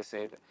 That's how we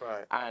say it.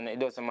 Right. And it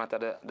doesn't matter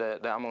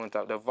the amount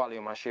of the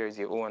volume of shares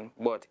you own,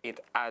 but it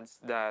adds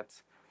that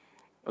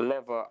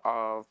level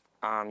of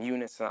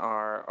unison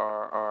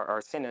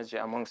or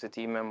synergy amongst the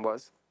team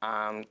members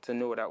to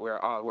know that we're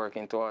all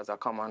working towards a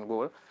common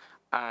goal.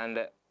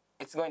 And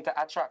it's going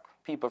to attract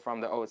people from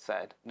the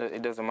outside.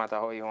 It doesn't matter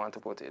how you want to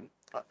put it.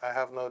 I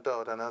have no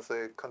doubt. And as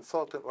a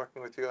consultant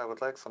working with you, I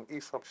would like some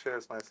ESOP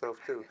shares myself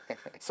too.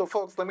 So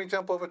folks, let me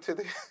jump over to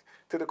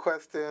the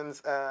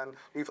questions. And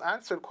we've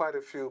answered quite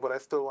a few, but I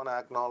still want to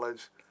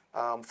acknowledge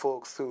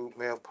folks who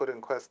may have put in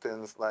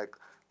questions like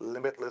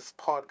Limitless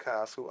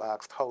Podcast, who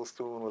asked how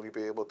soon will you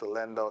be able to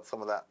lend out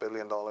some of that $1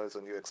 billion,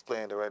 and you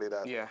explained already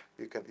that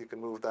you can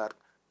move that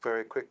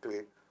very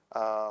quickly.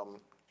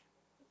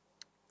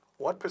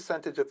 What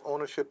percentage of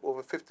ownership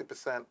over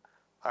 50%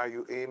 are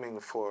you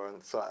aiming for?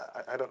 And so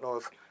I don't know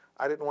if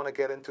I didn't want to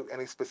get into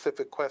any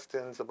specific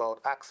questions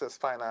about Access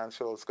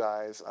Financials,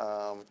 guys.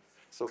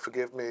 So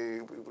forgive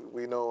me.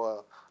 We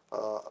know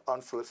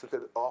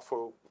unsolicited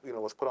offer,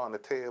 was put on the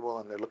table,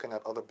 and they're looking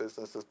at other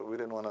businesses, but we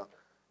didn't want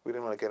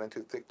to get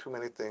into too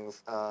many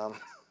things. And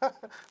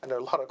there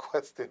are a lot of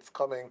questions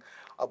coming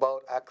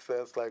about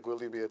Access, like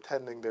will you be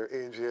attending their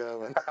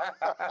AGM?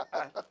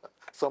 And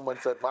someone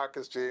said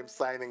Marcus James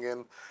signing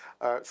in.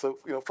 So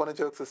fun and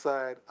jokes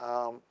aside,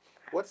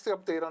 what's the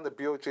update on the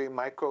BOJ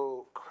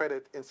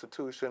microcredit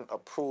institution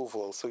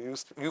approval? So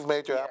you've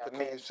made your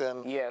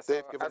application.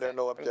 They've given their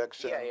no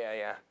objection.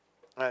 Yeah.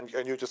 And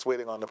you're just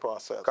waiting on the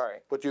process.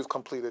 Correct. But you've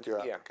completed your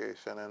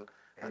application,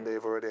 and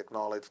they've already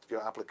acknowledged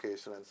your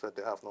application and said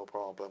they have no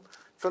problem.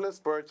 Phyllis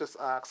Burgess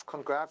asks,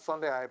 congrats on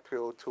the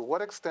IPO. To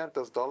what extent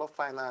does Dolla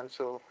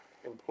Financial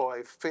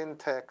employ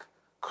fintech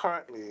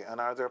currently,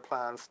 and are there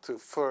plans to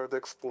further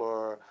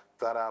explore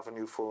that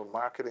avenue for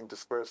marketing,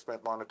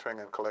 disbursement, monitoring,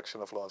 and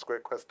collection of loans?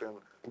 Great question,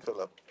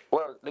 Philip.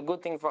 Well, the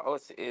good thing for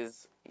us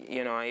is,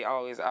 you know, I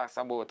always ask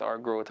about our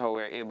growth, how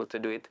we're able to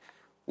do it.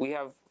 We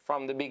have,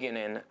 from the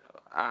beginning,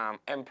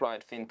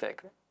 employed fintech.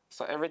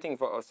 So everything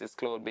for us is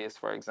cloud-based,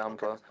 for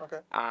example,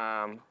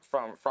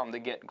 from the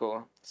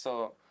get-go.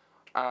 So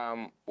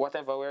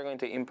whatever we're going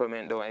to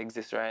implement don't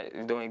exist, right?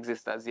 It don't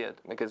exist as yet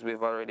because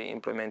we've already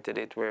implemented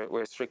it.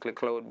 We're strictly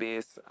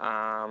cloud-based.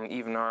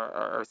 Even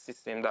our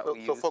system that we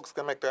use. So folks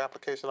can make their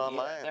application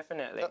online? Yeah,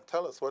 definitely.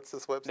 Tell us, what's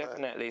this website?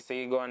 Definitely. So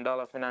you go on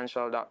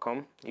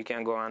dollafinancial.com. You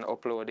can go and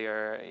upload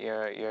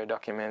your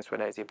documents,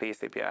 whether it's your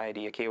payslip, your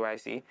ID, your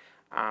KYC.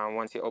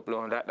 Once you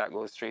upload that, that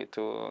goes straight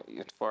to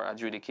for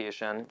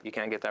adjudication. You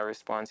can get a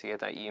response, you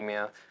get an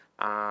email.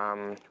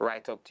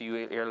 Right up to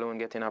you, your loan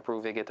getting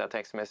approved, you get a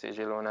text message,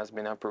 your loan has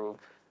been approved.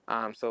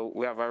 So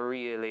we have a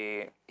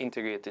really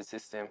integrated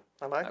system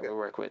that we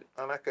work with.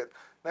 I like it.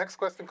 Next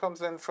question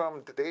comes in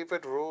from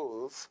David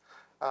Rose.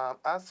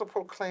 As the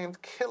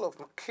proclaimed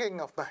king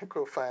of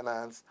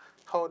microfinance,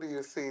 how do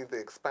you see the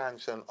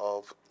expansion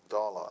of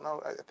Dolla?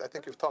 Now, I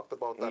think you've talked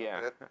about that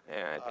a bit.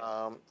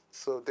 Yeah.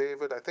 So,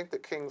 David, I think the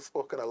king's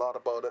spoken a lot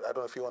about it. I don't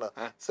know if you want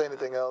to say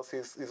anything else.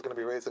 He's going to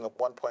be raising up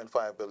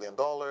 $1.5 billion.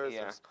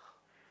 Yeah. There's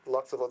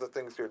lots of other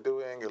things you're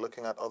doing. You're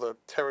looking at other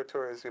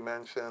territories you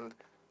mentioned.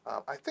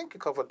 I think you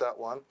covered that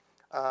one.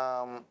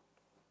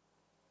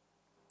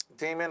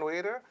 Damien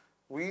Wader,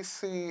 we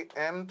see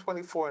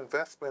M24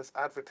 Investments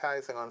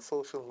advertising on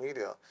social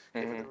media.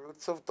 Given the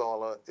roots of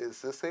Dolla,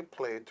 is this a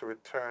play to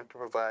return to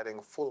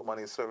providing full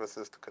money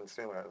services to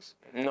consumers?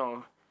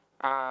 No.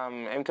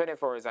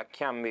 M24 is a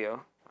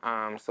Cambio.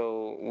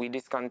 So we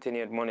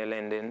discontinued money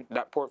lending.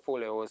 That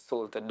portfolio was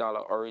sold to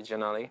Dolla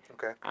originally.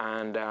 Okay.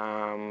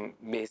 And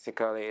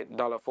basically,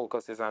 Dolla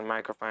focuses on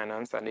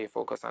microfinance and they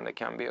focus on the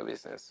Cambio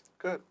business.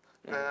 Good.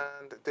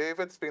 And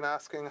David's been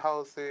asking,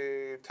 how's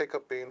the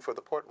take-up been for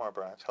the Portmore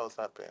branch? How's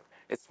that been?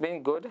 It's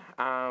been good.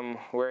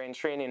 We're in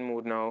training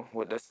mood now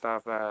with the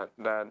staff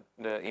the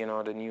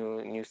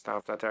new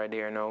staff that are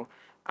there now.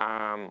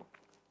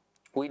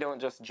 We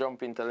don't just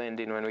jump into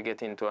lending when we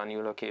get into a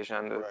new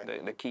location.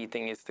 The key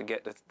thing is to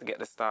get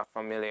the staff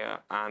familiar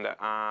and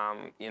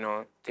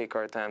take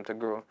our time to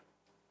grow.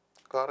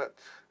 Got it.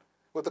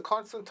 With the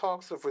constant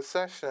talks of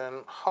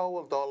recession, how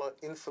will Dolla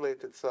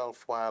insulate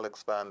itself while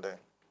expanding?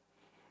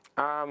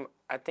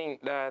 I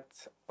think that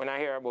when I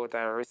hear about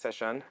a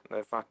recession,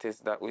 the fact is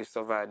that we've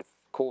survived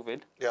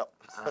COVID. Yeah.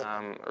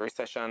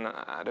 Recession,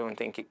 I don't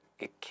think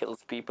it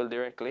kills people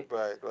directly.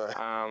 Right.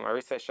 A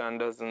recession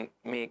doesn't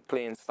make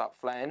planes stop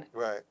flying.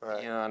 Right.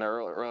 And a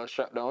real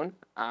shutdown.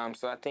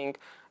 So I think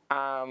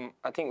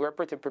we're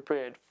pretty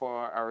prepared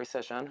for a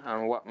recession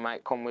and what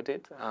might come with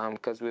it,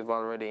 because we've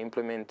already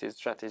implemented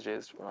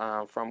strategies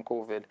from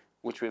COVID,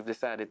 which we've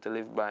decided to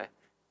live by.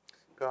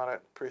 Got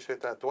it.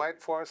 Appreciate that. Dwight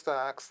Forrester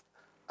asks,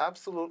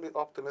 absolutely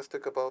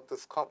optimistic about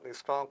this company's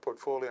strong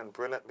portfolio and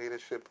brilliant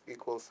leadership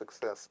equals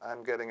success.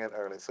 I'm getting in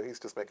early. So he's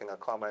just making a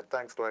comment.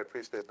 Thanks, Dwight.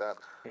 Appreciate that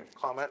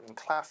comment. And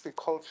classy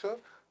culture.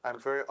 I'm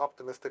very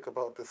optimistic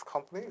about this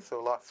company.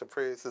 So lots of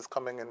praises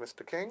coming in,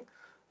 Mr. King.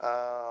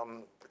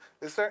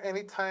 Is there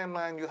any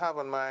timeline you have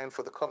in mind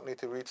for the company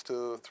to reach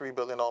the $3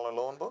 billion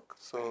loan book?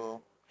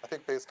 So I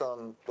think based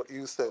on what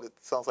you said, it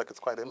sounds like it's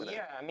quite imminent.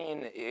 Yeah, I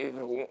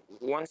mean,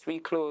 once we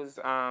close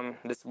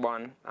this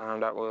one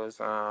that was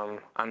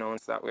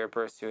announced that we're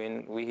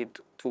pursuing, we hit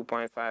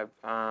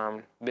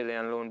 2.5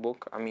 billion loan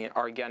book. I mean,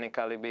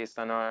 organically based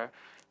on our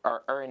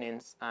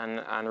earnings and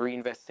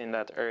reinvesting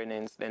that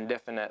earnings, then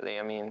definitely,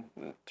 I mean,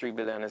 3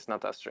 billion is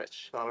not a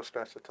stretch. Not a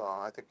stretch at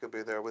all. I think you'll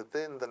be there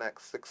within the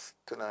next 6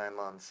 to 9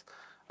 months.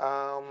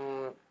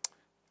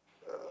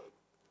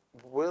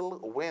 Will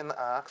Wynn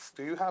asks,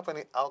 do you have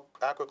any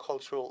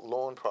agricultural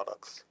loan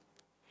products?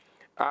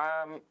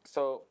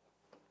 So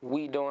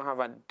we don't have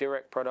a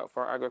direct product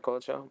for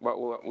agriculture, but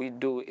what we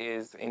do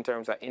is, in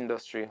terms of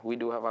industry, we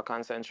do have a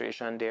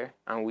concentration there,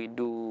 and we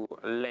do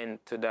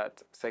lend to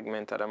that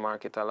segment of the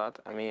market a lot.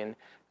 I mean,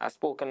 I've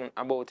spoken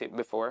about it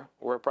before.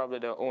 We're probably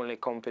the only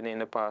company in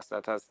the past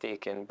that has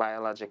taken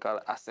biological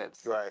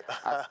assets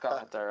as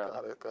collateral.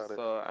 Got it.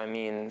 So, I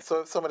mean...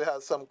 So if somebody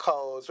has some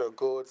cows or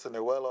goats and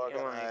they're well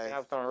organized... Yeah, you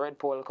have some red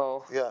pole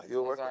cow. Yeah,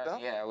 you work with them?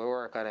 Yeah, we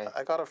work on it.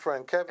 I got a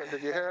friend, Kevin.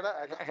 Did you hear that?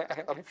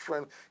 I got a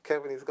friend,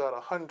 Kevin. He's got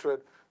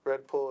 100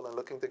 red pole and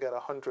looking to get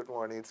 100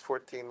 more. Needs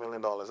 $14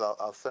 million.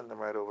 I'll send them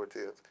right over to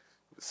you.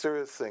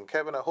 Serious thing.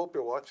 Kevin, I hope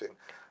you're watching.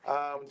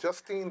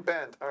 Justine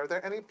Bent, are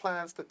there any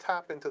plans to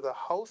tap into the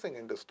housing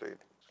industry?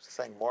 She's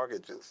saying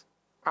mortgages.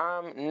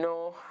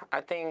 No,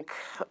 I think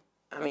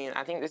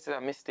this is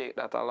a mistake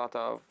that a lot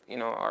of,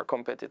 our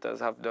competitors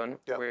have done,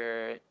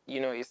 where,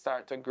 you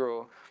start to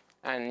grow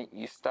and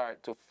you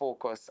start to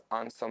focus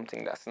on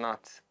something that's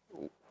not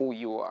who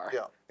you are.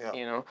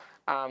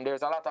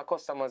 There's a lot of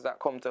customers that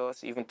come to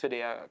us. Even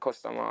today, a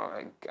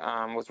customer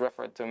was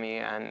referred to me,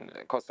 and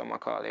a customer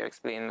called. They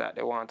explained that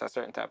they want a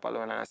certain type of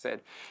loan, and I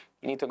said,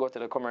 you need to go to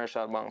the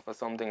commercial bank for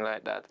something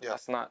like that.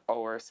 That's not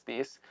our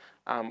space.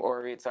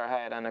 Our rates are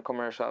higher than the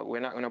commercial. We're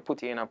not going to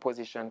put you in a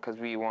position because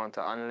we want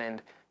to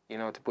unlend,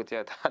 to put you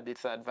at a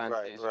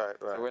disadvantage. Right.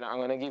 So I'm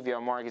going to give you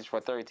a mortgage for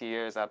 30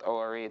 years at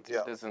our rate.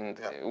 Yeah.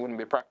 It wouldn't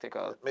be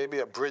practical. Maybe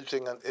a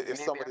bridging, and if Maybe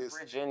somebody's a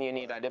bridging, you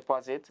need a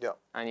deposit. Yeah.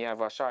 And you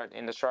have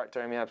in the short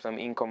term, you have some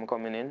income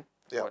coming in.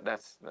 Yeah. But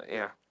that's,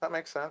 That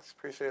makes sense.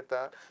 Appreciate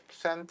that.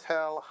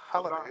 Chantel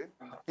Halliday.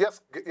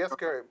 Yes,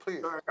 Gary,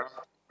 please.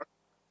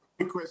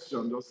 Quick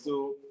question, just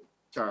to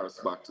carry us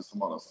back to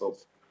some other stuff.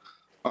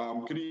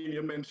 Could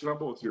you mention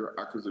about your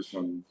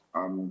acquisition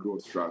and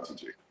growth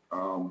strategy?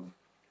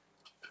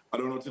 I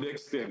don't know to the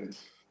extent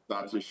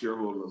that your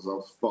shareholders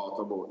have thought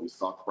about the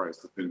stock price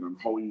depending on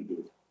how you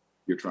do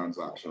your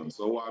transaction.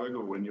 So a while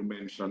ago, when you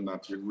mentioned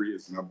that you're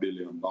raising $1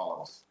 billion,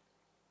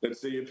 let's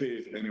say you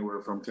pay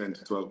anywhere from 10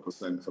 to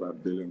 12% for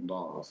that $1 billion.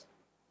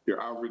 Your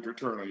average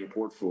return on your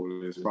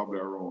portfolio is probably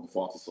around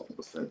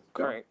 40-something%.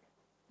 Correct.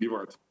 Give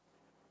or take.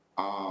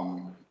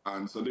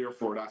 And so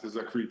therefore that is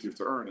accretive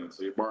to earnings.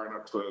 So you're borrowing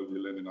at 12,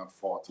 you're lending at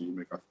 40, you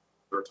make a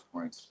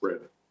 30-point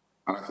spread.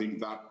 And I think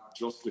that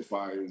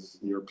justifies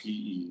your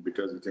PE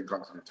because you can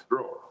continue to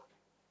grow.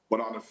 But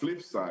on the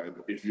flip side,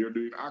 if you're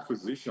doing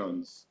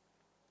acquisitions,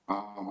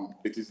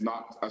 it is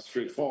not as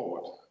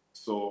straightforward.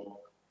 So,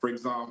 for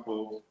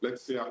example,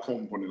 let's say a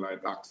company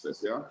like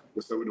Access, yeah?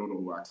 Let's say we don't know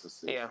who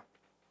Access is. Yeah.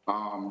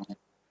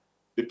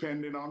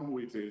 Depending on who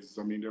it is,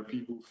 I mean, there are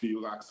people who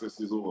feel Access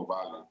is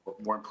overvalued.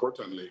 But more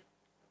importantly,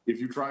 if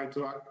you try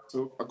to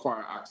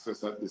acquire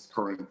Access at this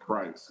current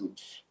price,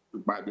 which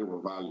might be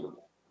overvalued,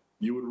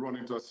 you would run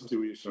into a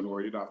situation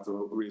where you'd have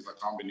to raise a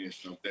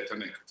combination of debt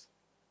and equity.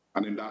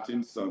 And in that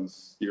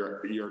instance,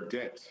 your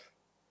debt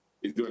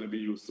is going to be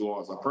used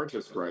towards a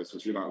purchase price,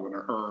 which you're not going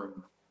to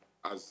earn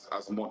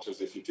as much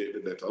as if you take the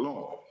debt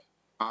alone.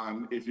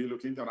 And if you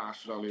look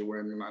internationally,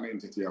 when an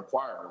entity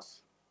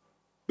acquires,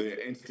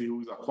 the entity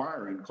who's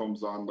acquiring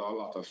comes under a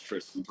lot of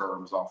stress in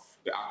terms of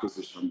the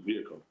acquisition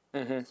vehicle.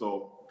 Mm-hmm.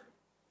 So,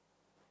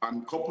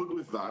 and coupled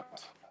with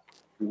that,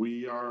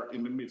 we are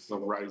in the midst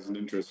of rising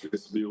interest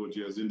rates. BOG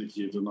has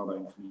indicated another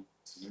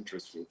increase in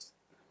interest rates.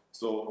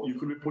 So you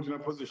could be put in a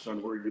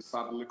position where you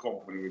saddle a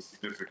company with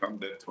significant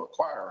debt to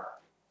acquire.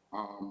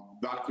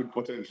 That could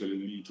potentially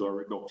lead to a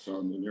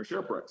reduction in your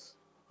share price.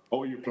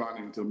 How are you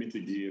planning to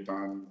mitigate,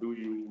 and do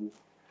you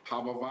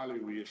have a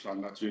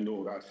valuation that you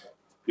know that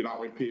you're not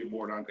going to pay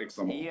more than X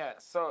amount? Yeah,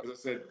 so as I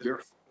said,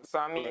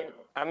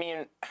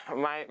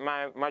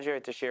 my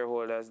majority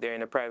shareholders, they're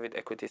in the private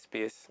equity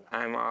space.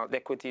 The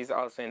equity is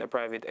also in the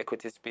private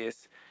equity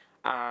space.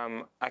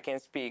 I can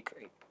speak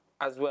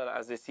as well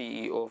as the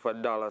CEO for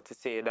Dolla to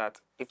say that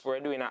if we're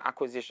doing an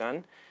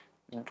acquisition,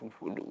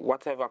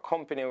 whatever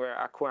company we're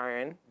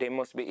acquiring, they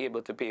must be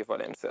able to pay for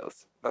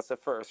themselves. That's the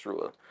first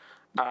rule.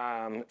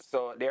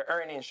 So their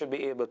earnings should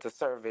be able to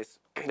service,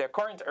 their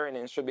current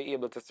earnings should be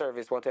able to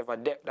service whatever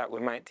debt that we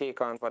might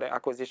take on for the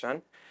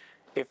acquisition.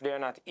 If they're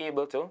not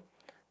able to,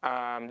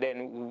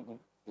 then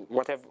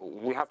whatever,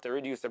 we have to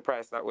reduce the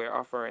price that we're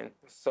offering.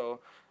 So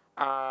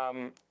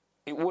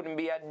it wouldn't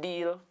be a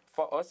deal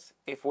for us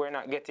if we're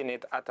not getting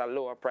it at a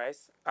lower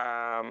price,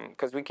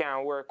 because we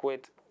can't work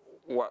with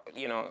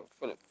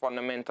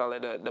fundamentally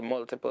the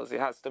multiples. It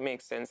has to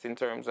make sense in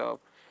terms of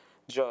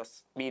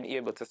just being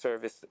able to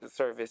service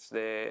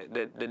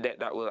the debt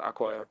that we'll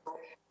acquire.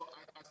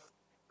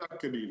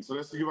 So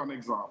let's give an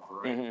example,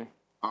 right?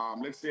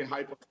 Mm-hmm. Let's say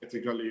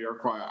hypothetically you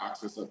acquire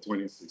Access at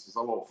 26. It's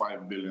about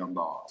 $5 billion.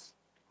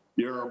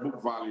 Your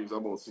book value is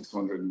about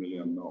 $600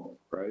 million now,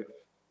 right?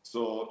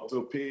 So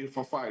to pay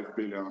for $5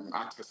 billion,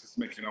 Access is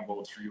making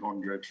about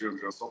 300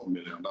 something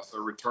million. That's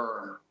a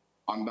return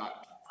on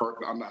that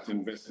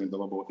investment of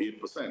about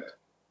 8%.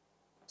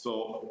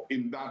 So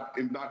in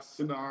that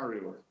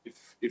scenario,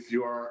 if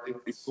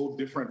it's so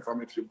different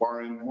from if you're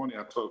borrowing money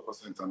at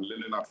 12% and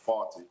lending at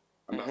 40%,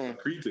 and that's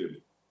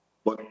accretive.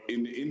 But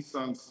in the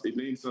instance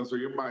where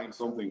you're buying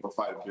something for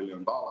 $5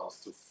 billion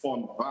to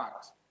fund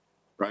that,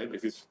 right?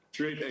 If it's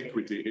straight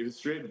equity, if it's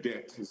straight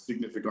debt, it's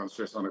significant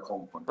stress on the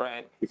company.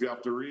 Right. If you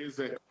have to raise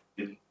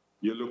equity,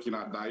 you're looking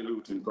at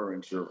diluting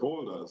current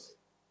shareholders.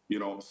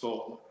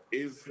 So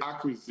is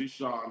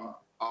acquisition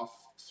of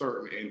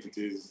certain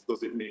entities,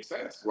 does it make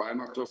sense? Why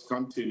not just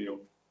continue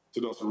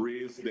to just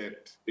raise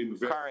debt,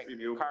 invest in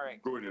your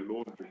growing a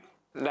loan book?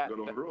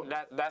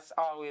 That's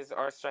always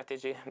our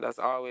strategy. That's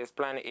always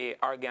plan A,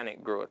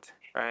 organic growth,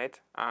 right?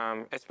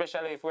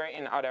 Especially if we're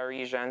in other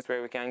regions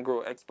where we can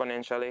grow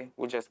exponentially.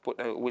 We just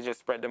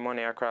spread the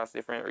money across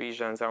different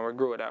regions and we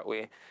grow that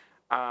way.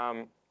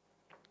 The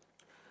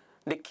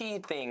key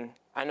thing,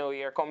 I know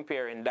you're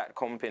comparing that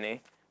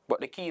company, but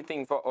the key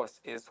thing for us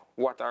is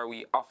what are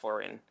we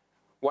offering?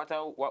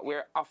 What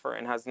we're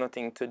offering has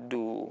nothing to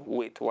do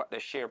with what the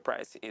share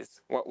price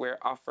is. What we're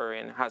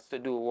offering has to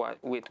do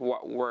with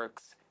what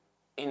works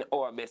in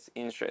our best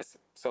interest.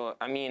 So,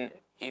 I mean,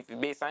 if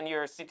based on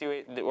your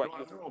situation,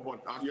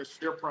 but your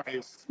share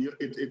price,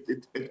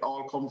 it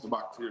all comes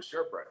back to your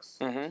share price.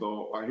 Mm-hmm.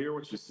 So I hear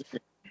what you're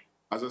saying.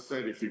 As I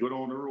said, if you go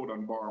down the road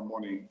and borrow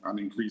money and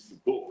increase the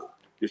book,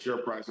 your share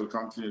price will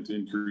continue to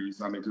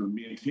increase and it will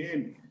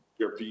maintain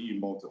your PE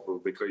multiple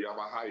because you have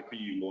a high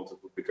PE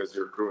multiple because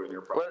you're growing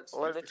your profits.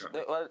 Well,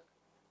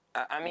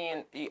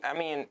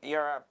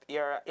 you're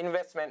an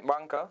investment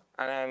banker,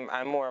 and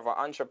I'm more of an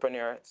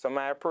entrepreneur. So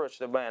my approach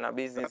to buying a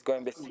business is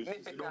going to be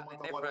significantly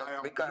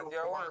different because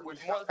you work with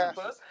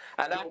multiples,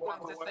 and I'm going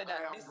to say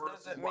that this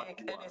doesn't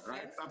make any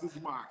sense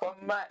from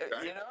my,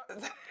 you know.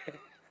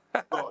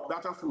 So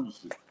that's a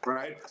foolishness,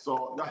 right?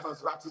 So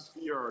that is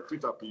fear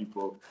Twitter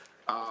people,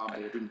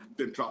 the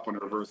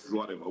entrepreneur versus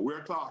whatever.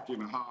 We're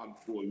talking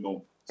handful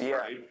numbers,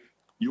 right?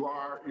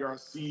 You're a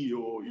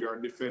CEO, you're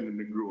defending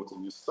the growth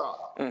of your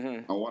stock.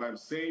 And what I'm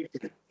saying,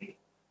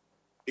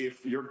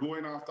 if you're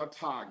going after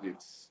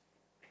targets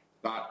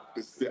that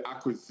the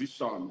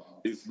acquisition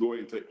is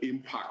going to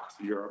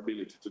impact your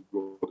ability to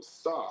grow the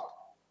stock,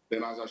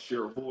 then as a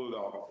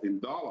shareholder in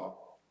Dolla,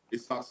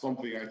 it's not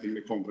something I think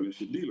the company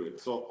should deal with.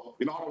 So,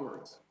 in other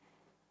words,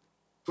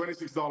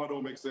 $26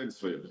 don't make sense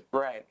for you.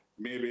 Right.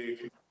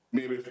 Maybe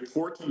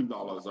 $14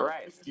 or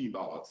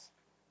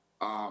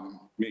 $15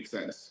 makes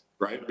sense,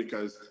 right?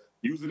 Because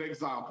use an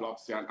example of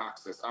say an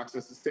Access.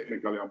 Access is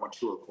technically a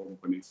mature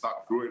company. It's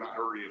not growing at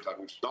the rate at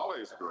which Dolla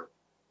is growing.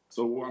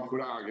 So one could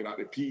argue that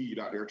the PE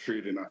that they're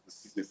trading at is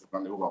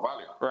significantly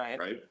overvalued,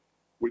 right?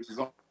 Which is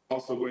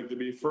also going to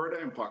be further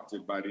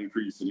impacted by the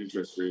increase in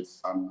interest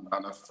rates and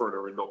a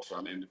further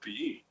reduction in the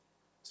PE.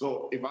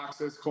 So if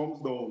Access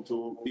comes down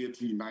to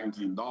 $18,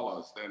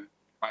 $19, then it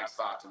might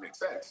start to make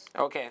sense.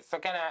 Okay, so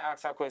can I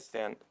ask a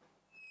question?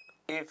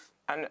 If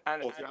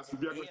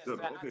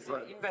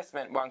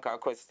investment banker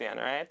question,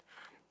 right?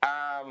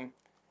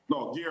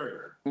 No,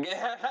 Gary.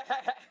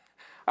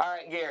 All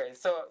right, Gary.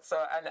 So,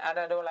 and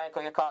I don't like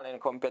how you're calling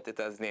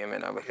competitors' name, you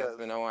know, because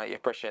we don't want you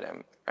to pressure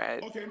them,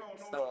 right? Okay,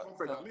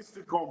 no,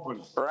 listed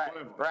company. Right,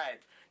 right.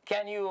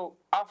 Can you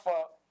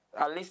offer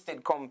a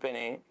listed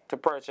company to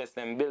purchase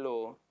them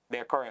below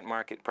their current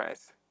market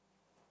price?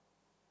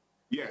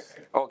 Yes.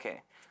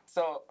 Okay.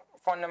 So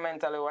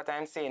fundamentally, what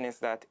I'm saying is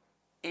that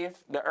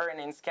if the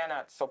earnings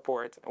cannot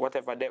support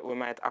whatever debt we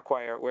might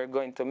acquire, we're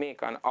going to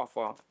make an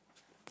offer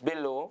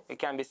below. It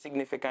can be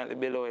significantly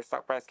below. A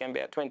stock price can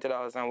be at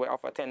 $20 and we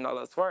offer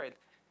 $10 for it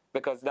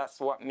because that's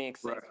what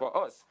makes sense for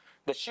us.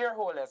 The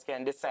shareholders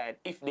can decide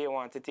if they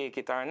want to take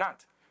it or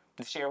not.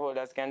 The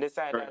shareholders can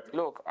decide that,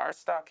 look, our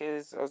stock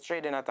is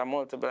trading at a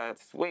multiple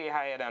that's way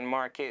higher than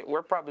market.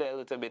 We're probably a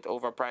little bit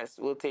overpriced.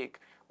 We'll take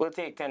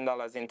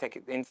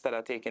 $10 instead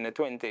of taking the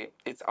 20.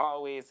 It's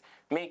always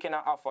making an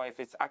offer. If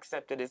it's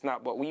accepted, it's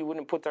not. But we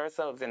wouldn't put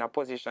ourselves in a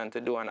position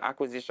to do an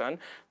acquisition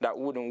that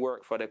wouldn't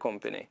work for the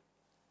company.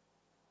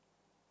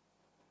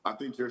 I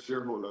think your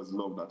shareholders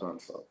love that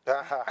answer.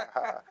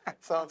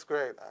 Sounds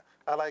great.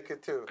 I like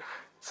it too.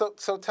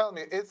 So tell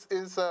me, is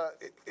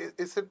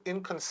it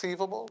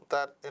inconceivable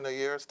that in a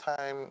year's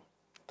time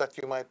that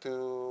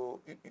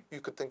you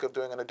could think of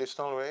doing an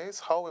additional raise?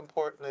 How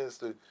important is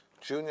the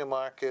junior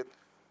market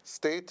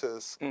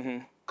status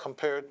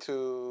compared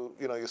to,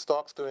 your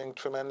stock's doing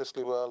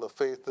tremendously well, the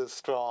faith is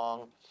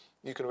strong,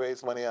 you can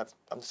raise money at,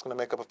 I'm just going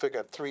to make up a figure,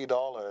 at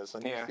 $3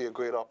 and you see a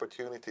great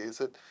opportunity.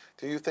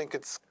 Do you think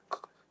it's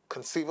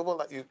conceivable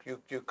that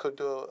you could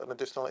do an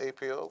additional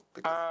APO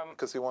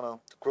because you want to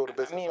grow the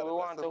business? I mean, we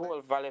want to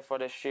hold value for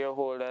the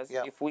shareholders.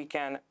 Yeah. If we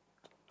can,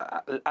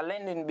 a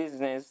lending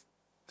business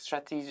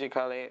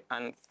strategically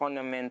and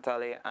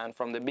fundamentally and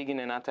from the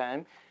beginning of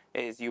time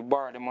is you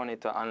borrow the money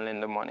to unlend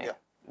the money. Yeah.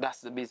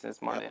 That's the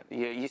business model.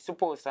 Yeah. You're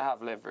supposed to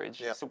have leverage.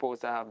 Yeah. You're supposed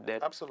to have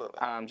debt. Absolutely.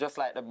 Just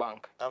like the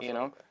bank,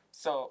 Absolutely.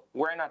 So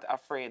we're not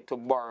afraid to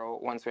borrow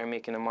once we're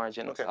making a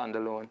margin on the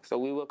loan. So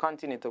we will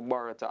continue to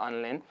borrow to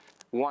unlend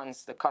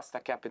once the cost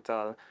of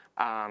capital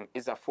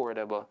is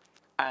affordable.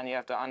 And you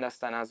have to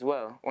understand as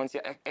well, once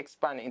you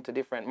expand into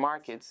different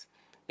markets,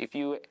 if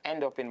you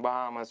end up in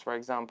Bahamas, for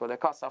example, the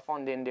cost of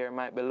funding there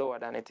might be lower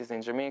than it is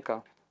in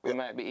Jamaica. We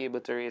might be able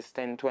to raise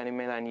 10, 20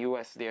 million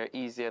US there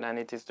easier than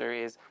it is to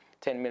raise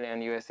 10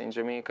 million US in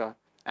Jamaica.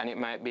 And it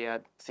might be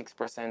at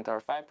 6% or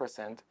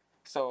 5%.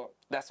 So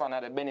that's one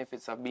of the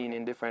benefits of being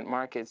in different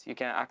markets. You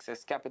can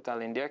access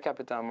capital in their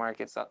capital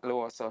markets at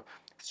lower. So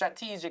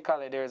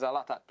strategically, there's a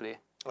lot at play.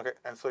 Okay,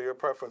 and so your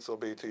preference will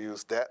be to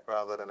use debt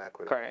rather than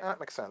equity. Correct.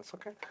 That makes sense.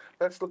 Okay,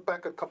 let's look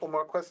back at a couple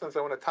more questions.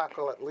 I want to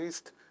tackle at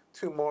least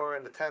two more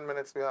in the 10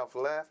 minutes we have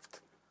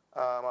left.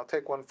 I'll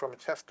take one from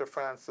Chester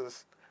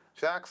Francis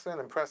Jackson.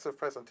 Impressive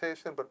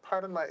presentation, but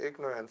pardon my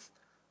ignorance.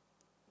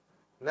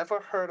 Never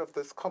heard of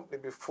this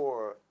company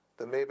before.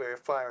 The Mayberry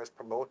Flyers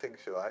promoting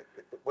show.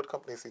 What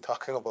company is he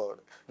talking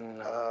about?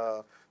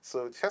 No.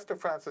 So Chester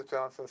Francis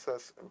Johnson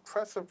says,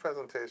 impressive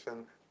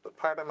presentation, but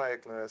pardon my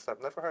ignorance,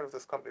 I've never heard of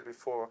this company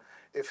before.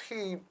 If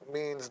he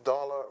means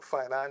Dolla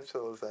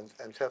Financials,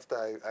 and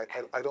Chester,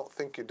 I don't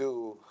think you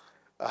do,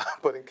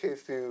 but in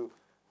case you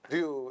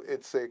do,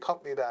 it's a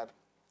company that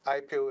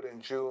IPO'd in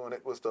June.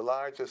 It was the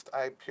largest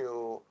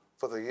IPO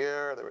for the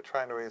year. They were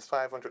trying to raise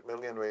 $500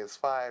 million, raise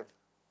 $5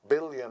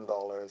 billion,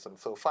 and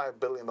so $5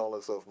 billion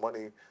of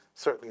money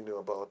certainly knew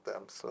about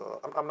them.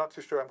 So I'm not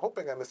too sure. I'm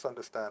hoping I'm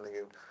misunderstanding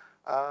you.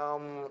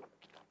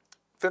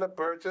 Philip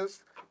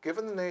Burgess,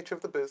 given the nature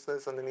of the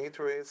business and the need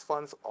to raise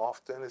funds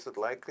often, is it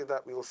likely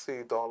that we'll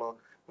see Dolla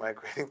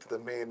migrating to the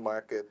main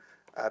market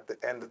at the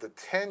end of the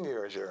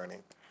 10-year journey?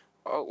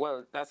 Oh,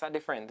 well, that's a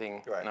different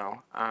thing Right.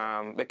 now.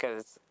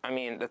 Because, I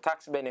mean, the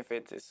tax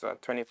benefit is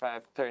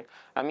 25, 30.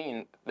 I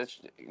mean,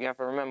 you have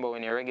to remember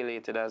when you're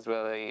regulated as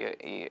well, your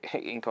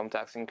income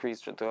tax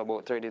increased to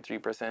about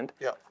 33%.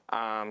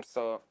 Yeah.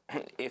 So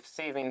if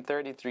saving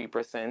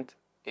 33%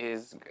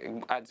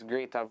 adds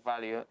greater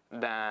value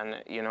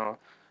than,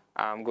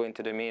 going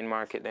to the main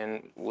market,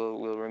 then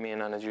we'll remain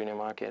on the junior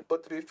market.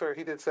 But to be fair,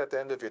 he did say at the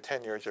end of your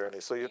 10-year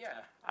journey, so Yeah,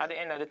 at the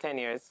end of the 10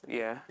 years,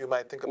 yeah. you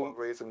might think about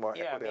raising more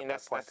Yeah, I equity mean, at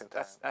that point in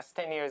time. that's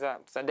 10 years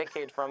out. It's a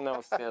decade from now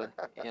still,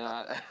 you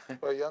know.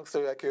 For a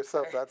youngster like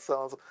yourself, that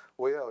sounds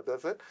way out,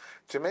 does it?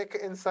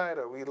 Jamaica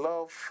Insider, we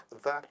love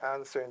that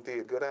answer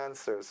indeed. Good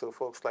answer. So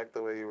folks like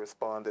the way you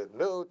responded.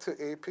 No to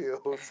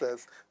APO,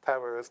 says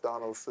Tavares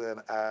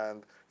Donaldson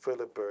and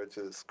Philip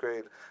Burgess.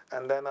 Great.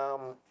 And then,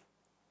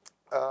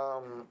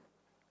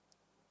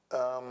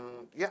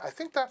 yeah, I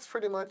think that's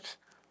pretty much,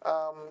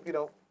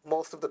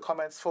 most of the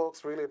comments,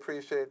 folks. Really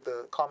appreciate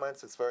the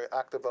comments. It's very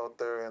active out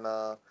there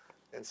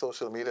in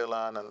social media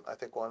land, and I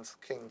think once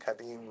King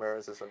Kadeem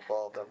Mers is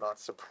involved, I'm not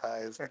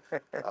surprised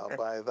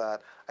by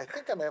that. I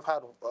think I may have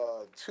had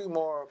 2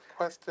 more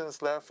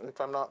questions left, if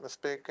I'm not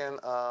mistaken.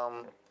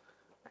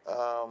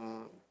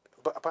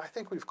 But I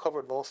think we've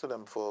covered most of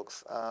them,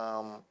 folks.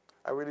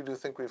 I really do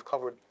think we've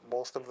covered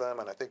most of them,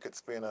 and I think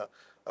it's been a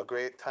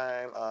great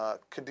time.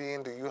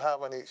 Kadeen, do you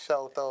have any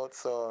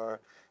shout-outs or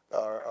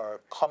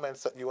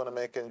comments that you want to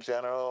make in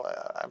general?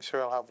 I'm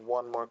sure I'll have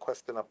one more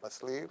question up my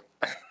sleeve.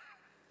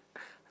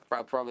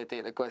 I'll probably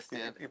take the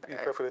question. You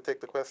prefer to take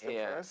the question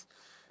first?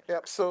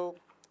 Yep, so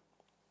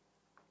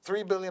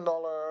 $3 billion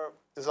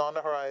is on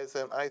the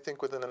horizon. I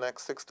think within the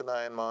next 6 to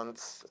 9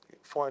 months,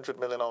 $400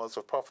 million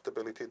of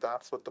profitability.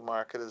 That's what the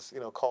market is,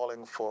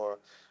 calling for.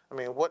 I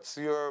mean, what's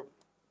your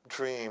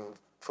dream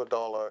for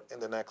Dolla in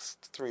the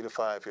next 3 to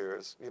 5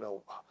 years?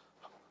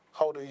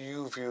 How do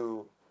you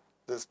view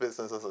this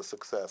business as a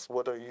success?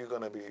 What are you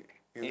going to be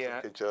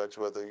using to judge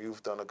whether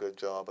you've done a good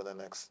job in the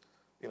next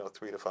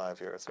 3 to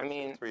 5 years? I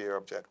mean, 3-year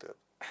objective.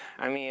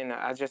 I mean,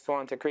 I just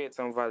want to create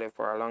some value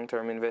for our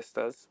long-term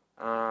investors.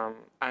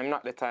 I'm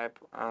not the type,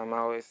 I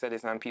always say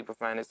this and people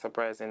find it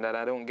surprising, that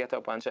I don't get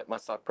up and check my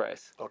stock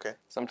price. Okay.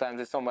 Sometimes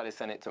it's somebody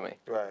send it to me,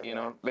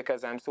 right.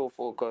 because I'm so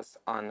focused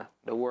on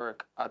the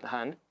work at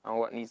hand and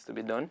what needs to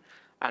be done.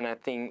 And I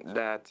think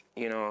that,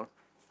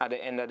 at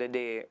the end of the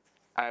day,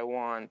 I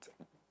want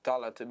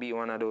Dolla to be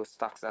one of those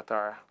stocks that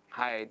are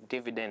high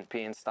dividend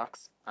paying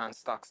stocks and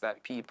stocks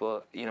that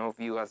people,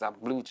 view as a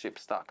blue chip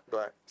stock.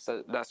 Right.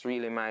 So that's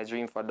really my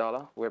dream for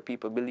Dolla, where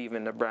people believe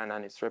in the brand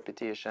and its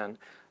reputation,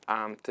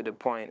 to the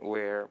point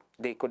where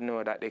they could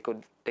know that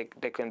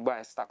they can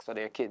buy stocks for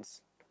their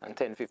kids. And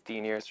 10,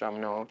 15 years from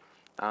now,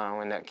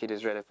 when that kid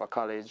is ready for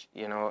college,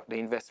 the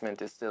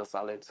investment is still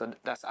solid. So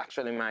that's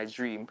actually my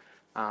dream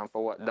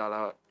for what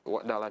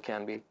Dolla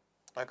can be.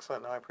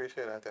 Excellent. No, I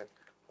appreciate it.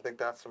 I think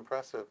that's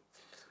impressive.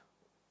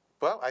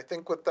 Well, I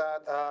think with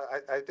that,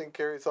 I think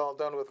Gary's all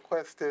done with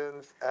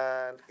questions.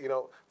 And,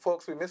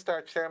 folks, we missed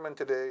our chairman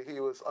today. He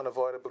was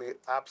unavoidably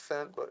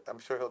absent, but I'm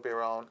sure he'll be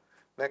around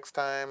next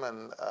time.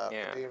 And,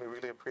 Dean, we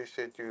really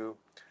appreciate you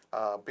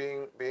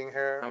being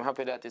here. I'm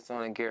happy that it's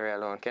only Gary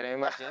alone. Can you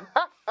imagine?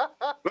 Can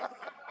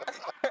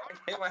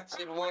you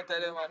imagine both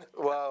of them?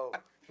 Wow.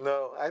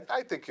 No,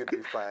 I think you'd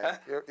be fine.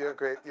 You're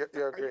great.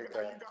 You're a great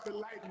guy. You got the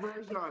light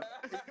version.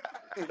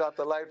 You got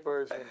the light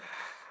version.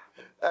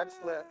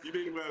 Excellent. You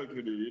did well,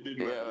 Kiddy. You did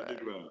well. You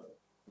did well.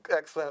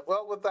 Excellent.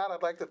 Well, with that,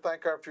 I'd like to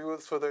thank our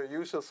viewers for their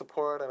usual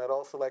support, and I'd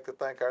also like to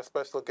thank our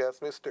special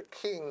guest, Mr.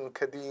 King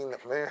Kadeem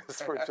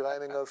Mers, for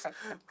joining us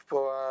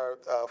for our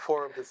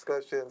forum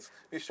discussions.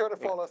 Be sure to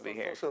follow us on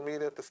social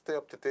media to stay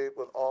up to date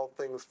with all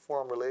things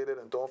forum related,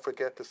 and don't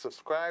forget to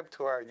subscribe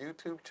to our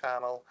YouTube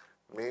channel,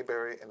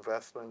 Mayberry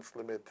Investments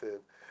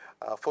Limited.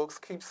 Folks,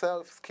 keep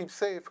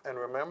safe, and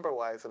remember,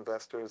 wise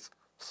investors,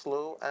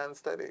 slow and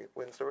steady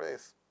wins the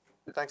race.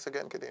 Thanks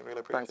again, Kadeem.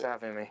 Really appreciate it. Thanks for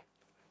having me.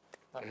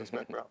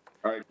 Respect, bro.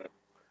 All right.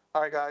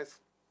 All right, guys.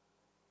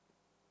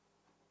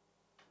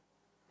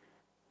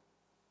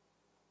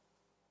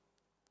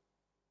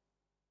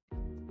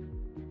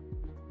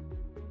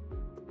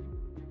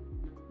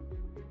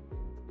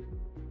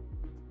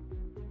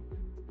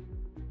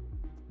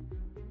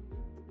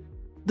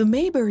 The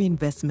Mayberry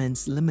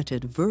Investments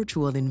Limited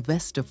Virtual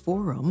Investor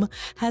Forum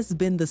has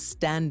been the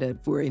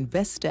standard for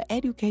investor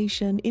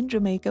education in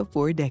Jamaica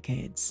for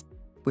decades,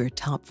 where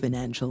top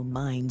financial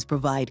minds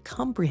provide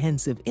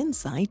comprehensive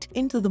insight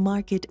into the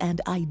market and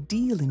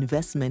ideal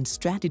investment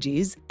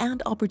strategies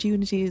and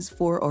opportunities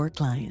for our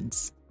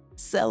clients.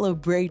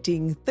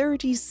 Celebrating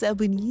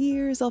 37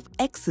 years of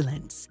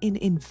excellence in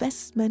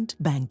investment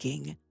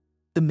banking.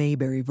 The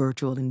Mayberry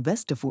Virtual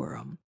Investor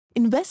Forum,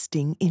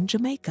 investing in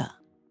Jamaica.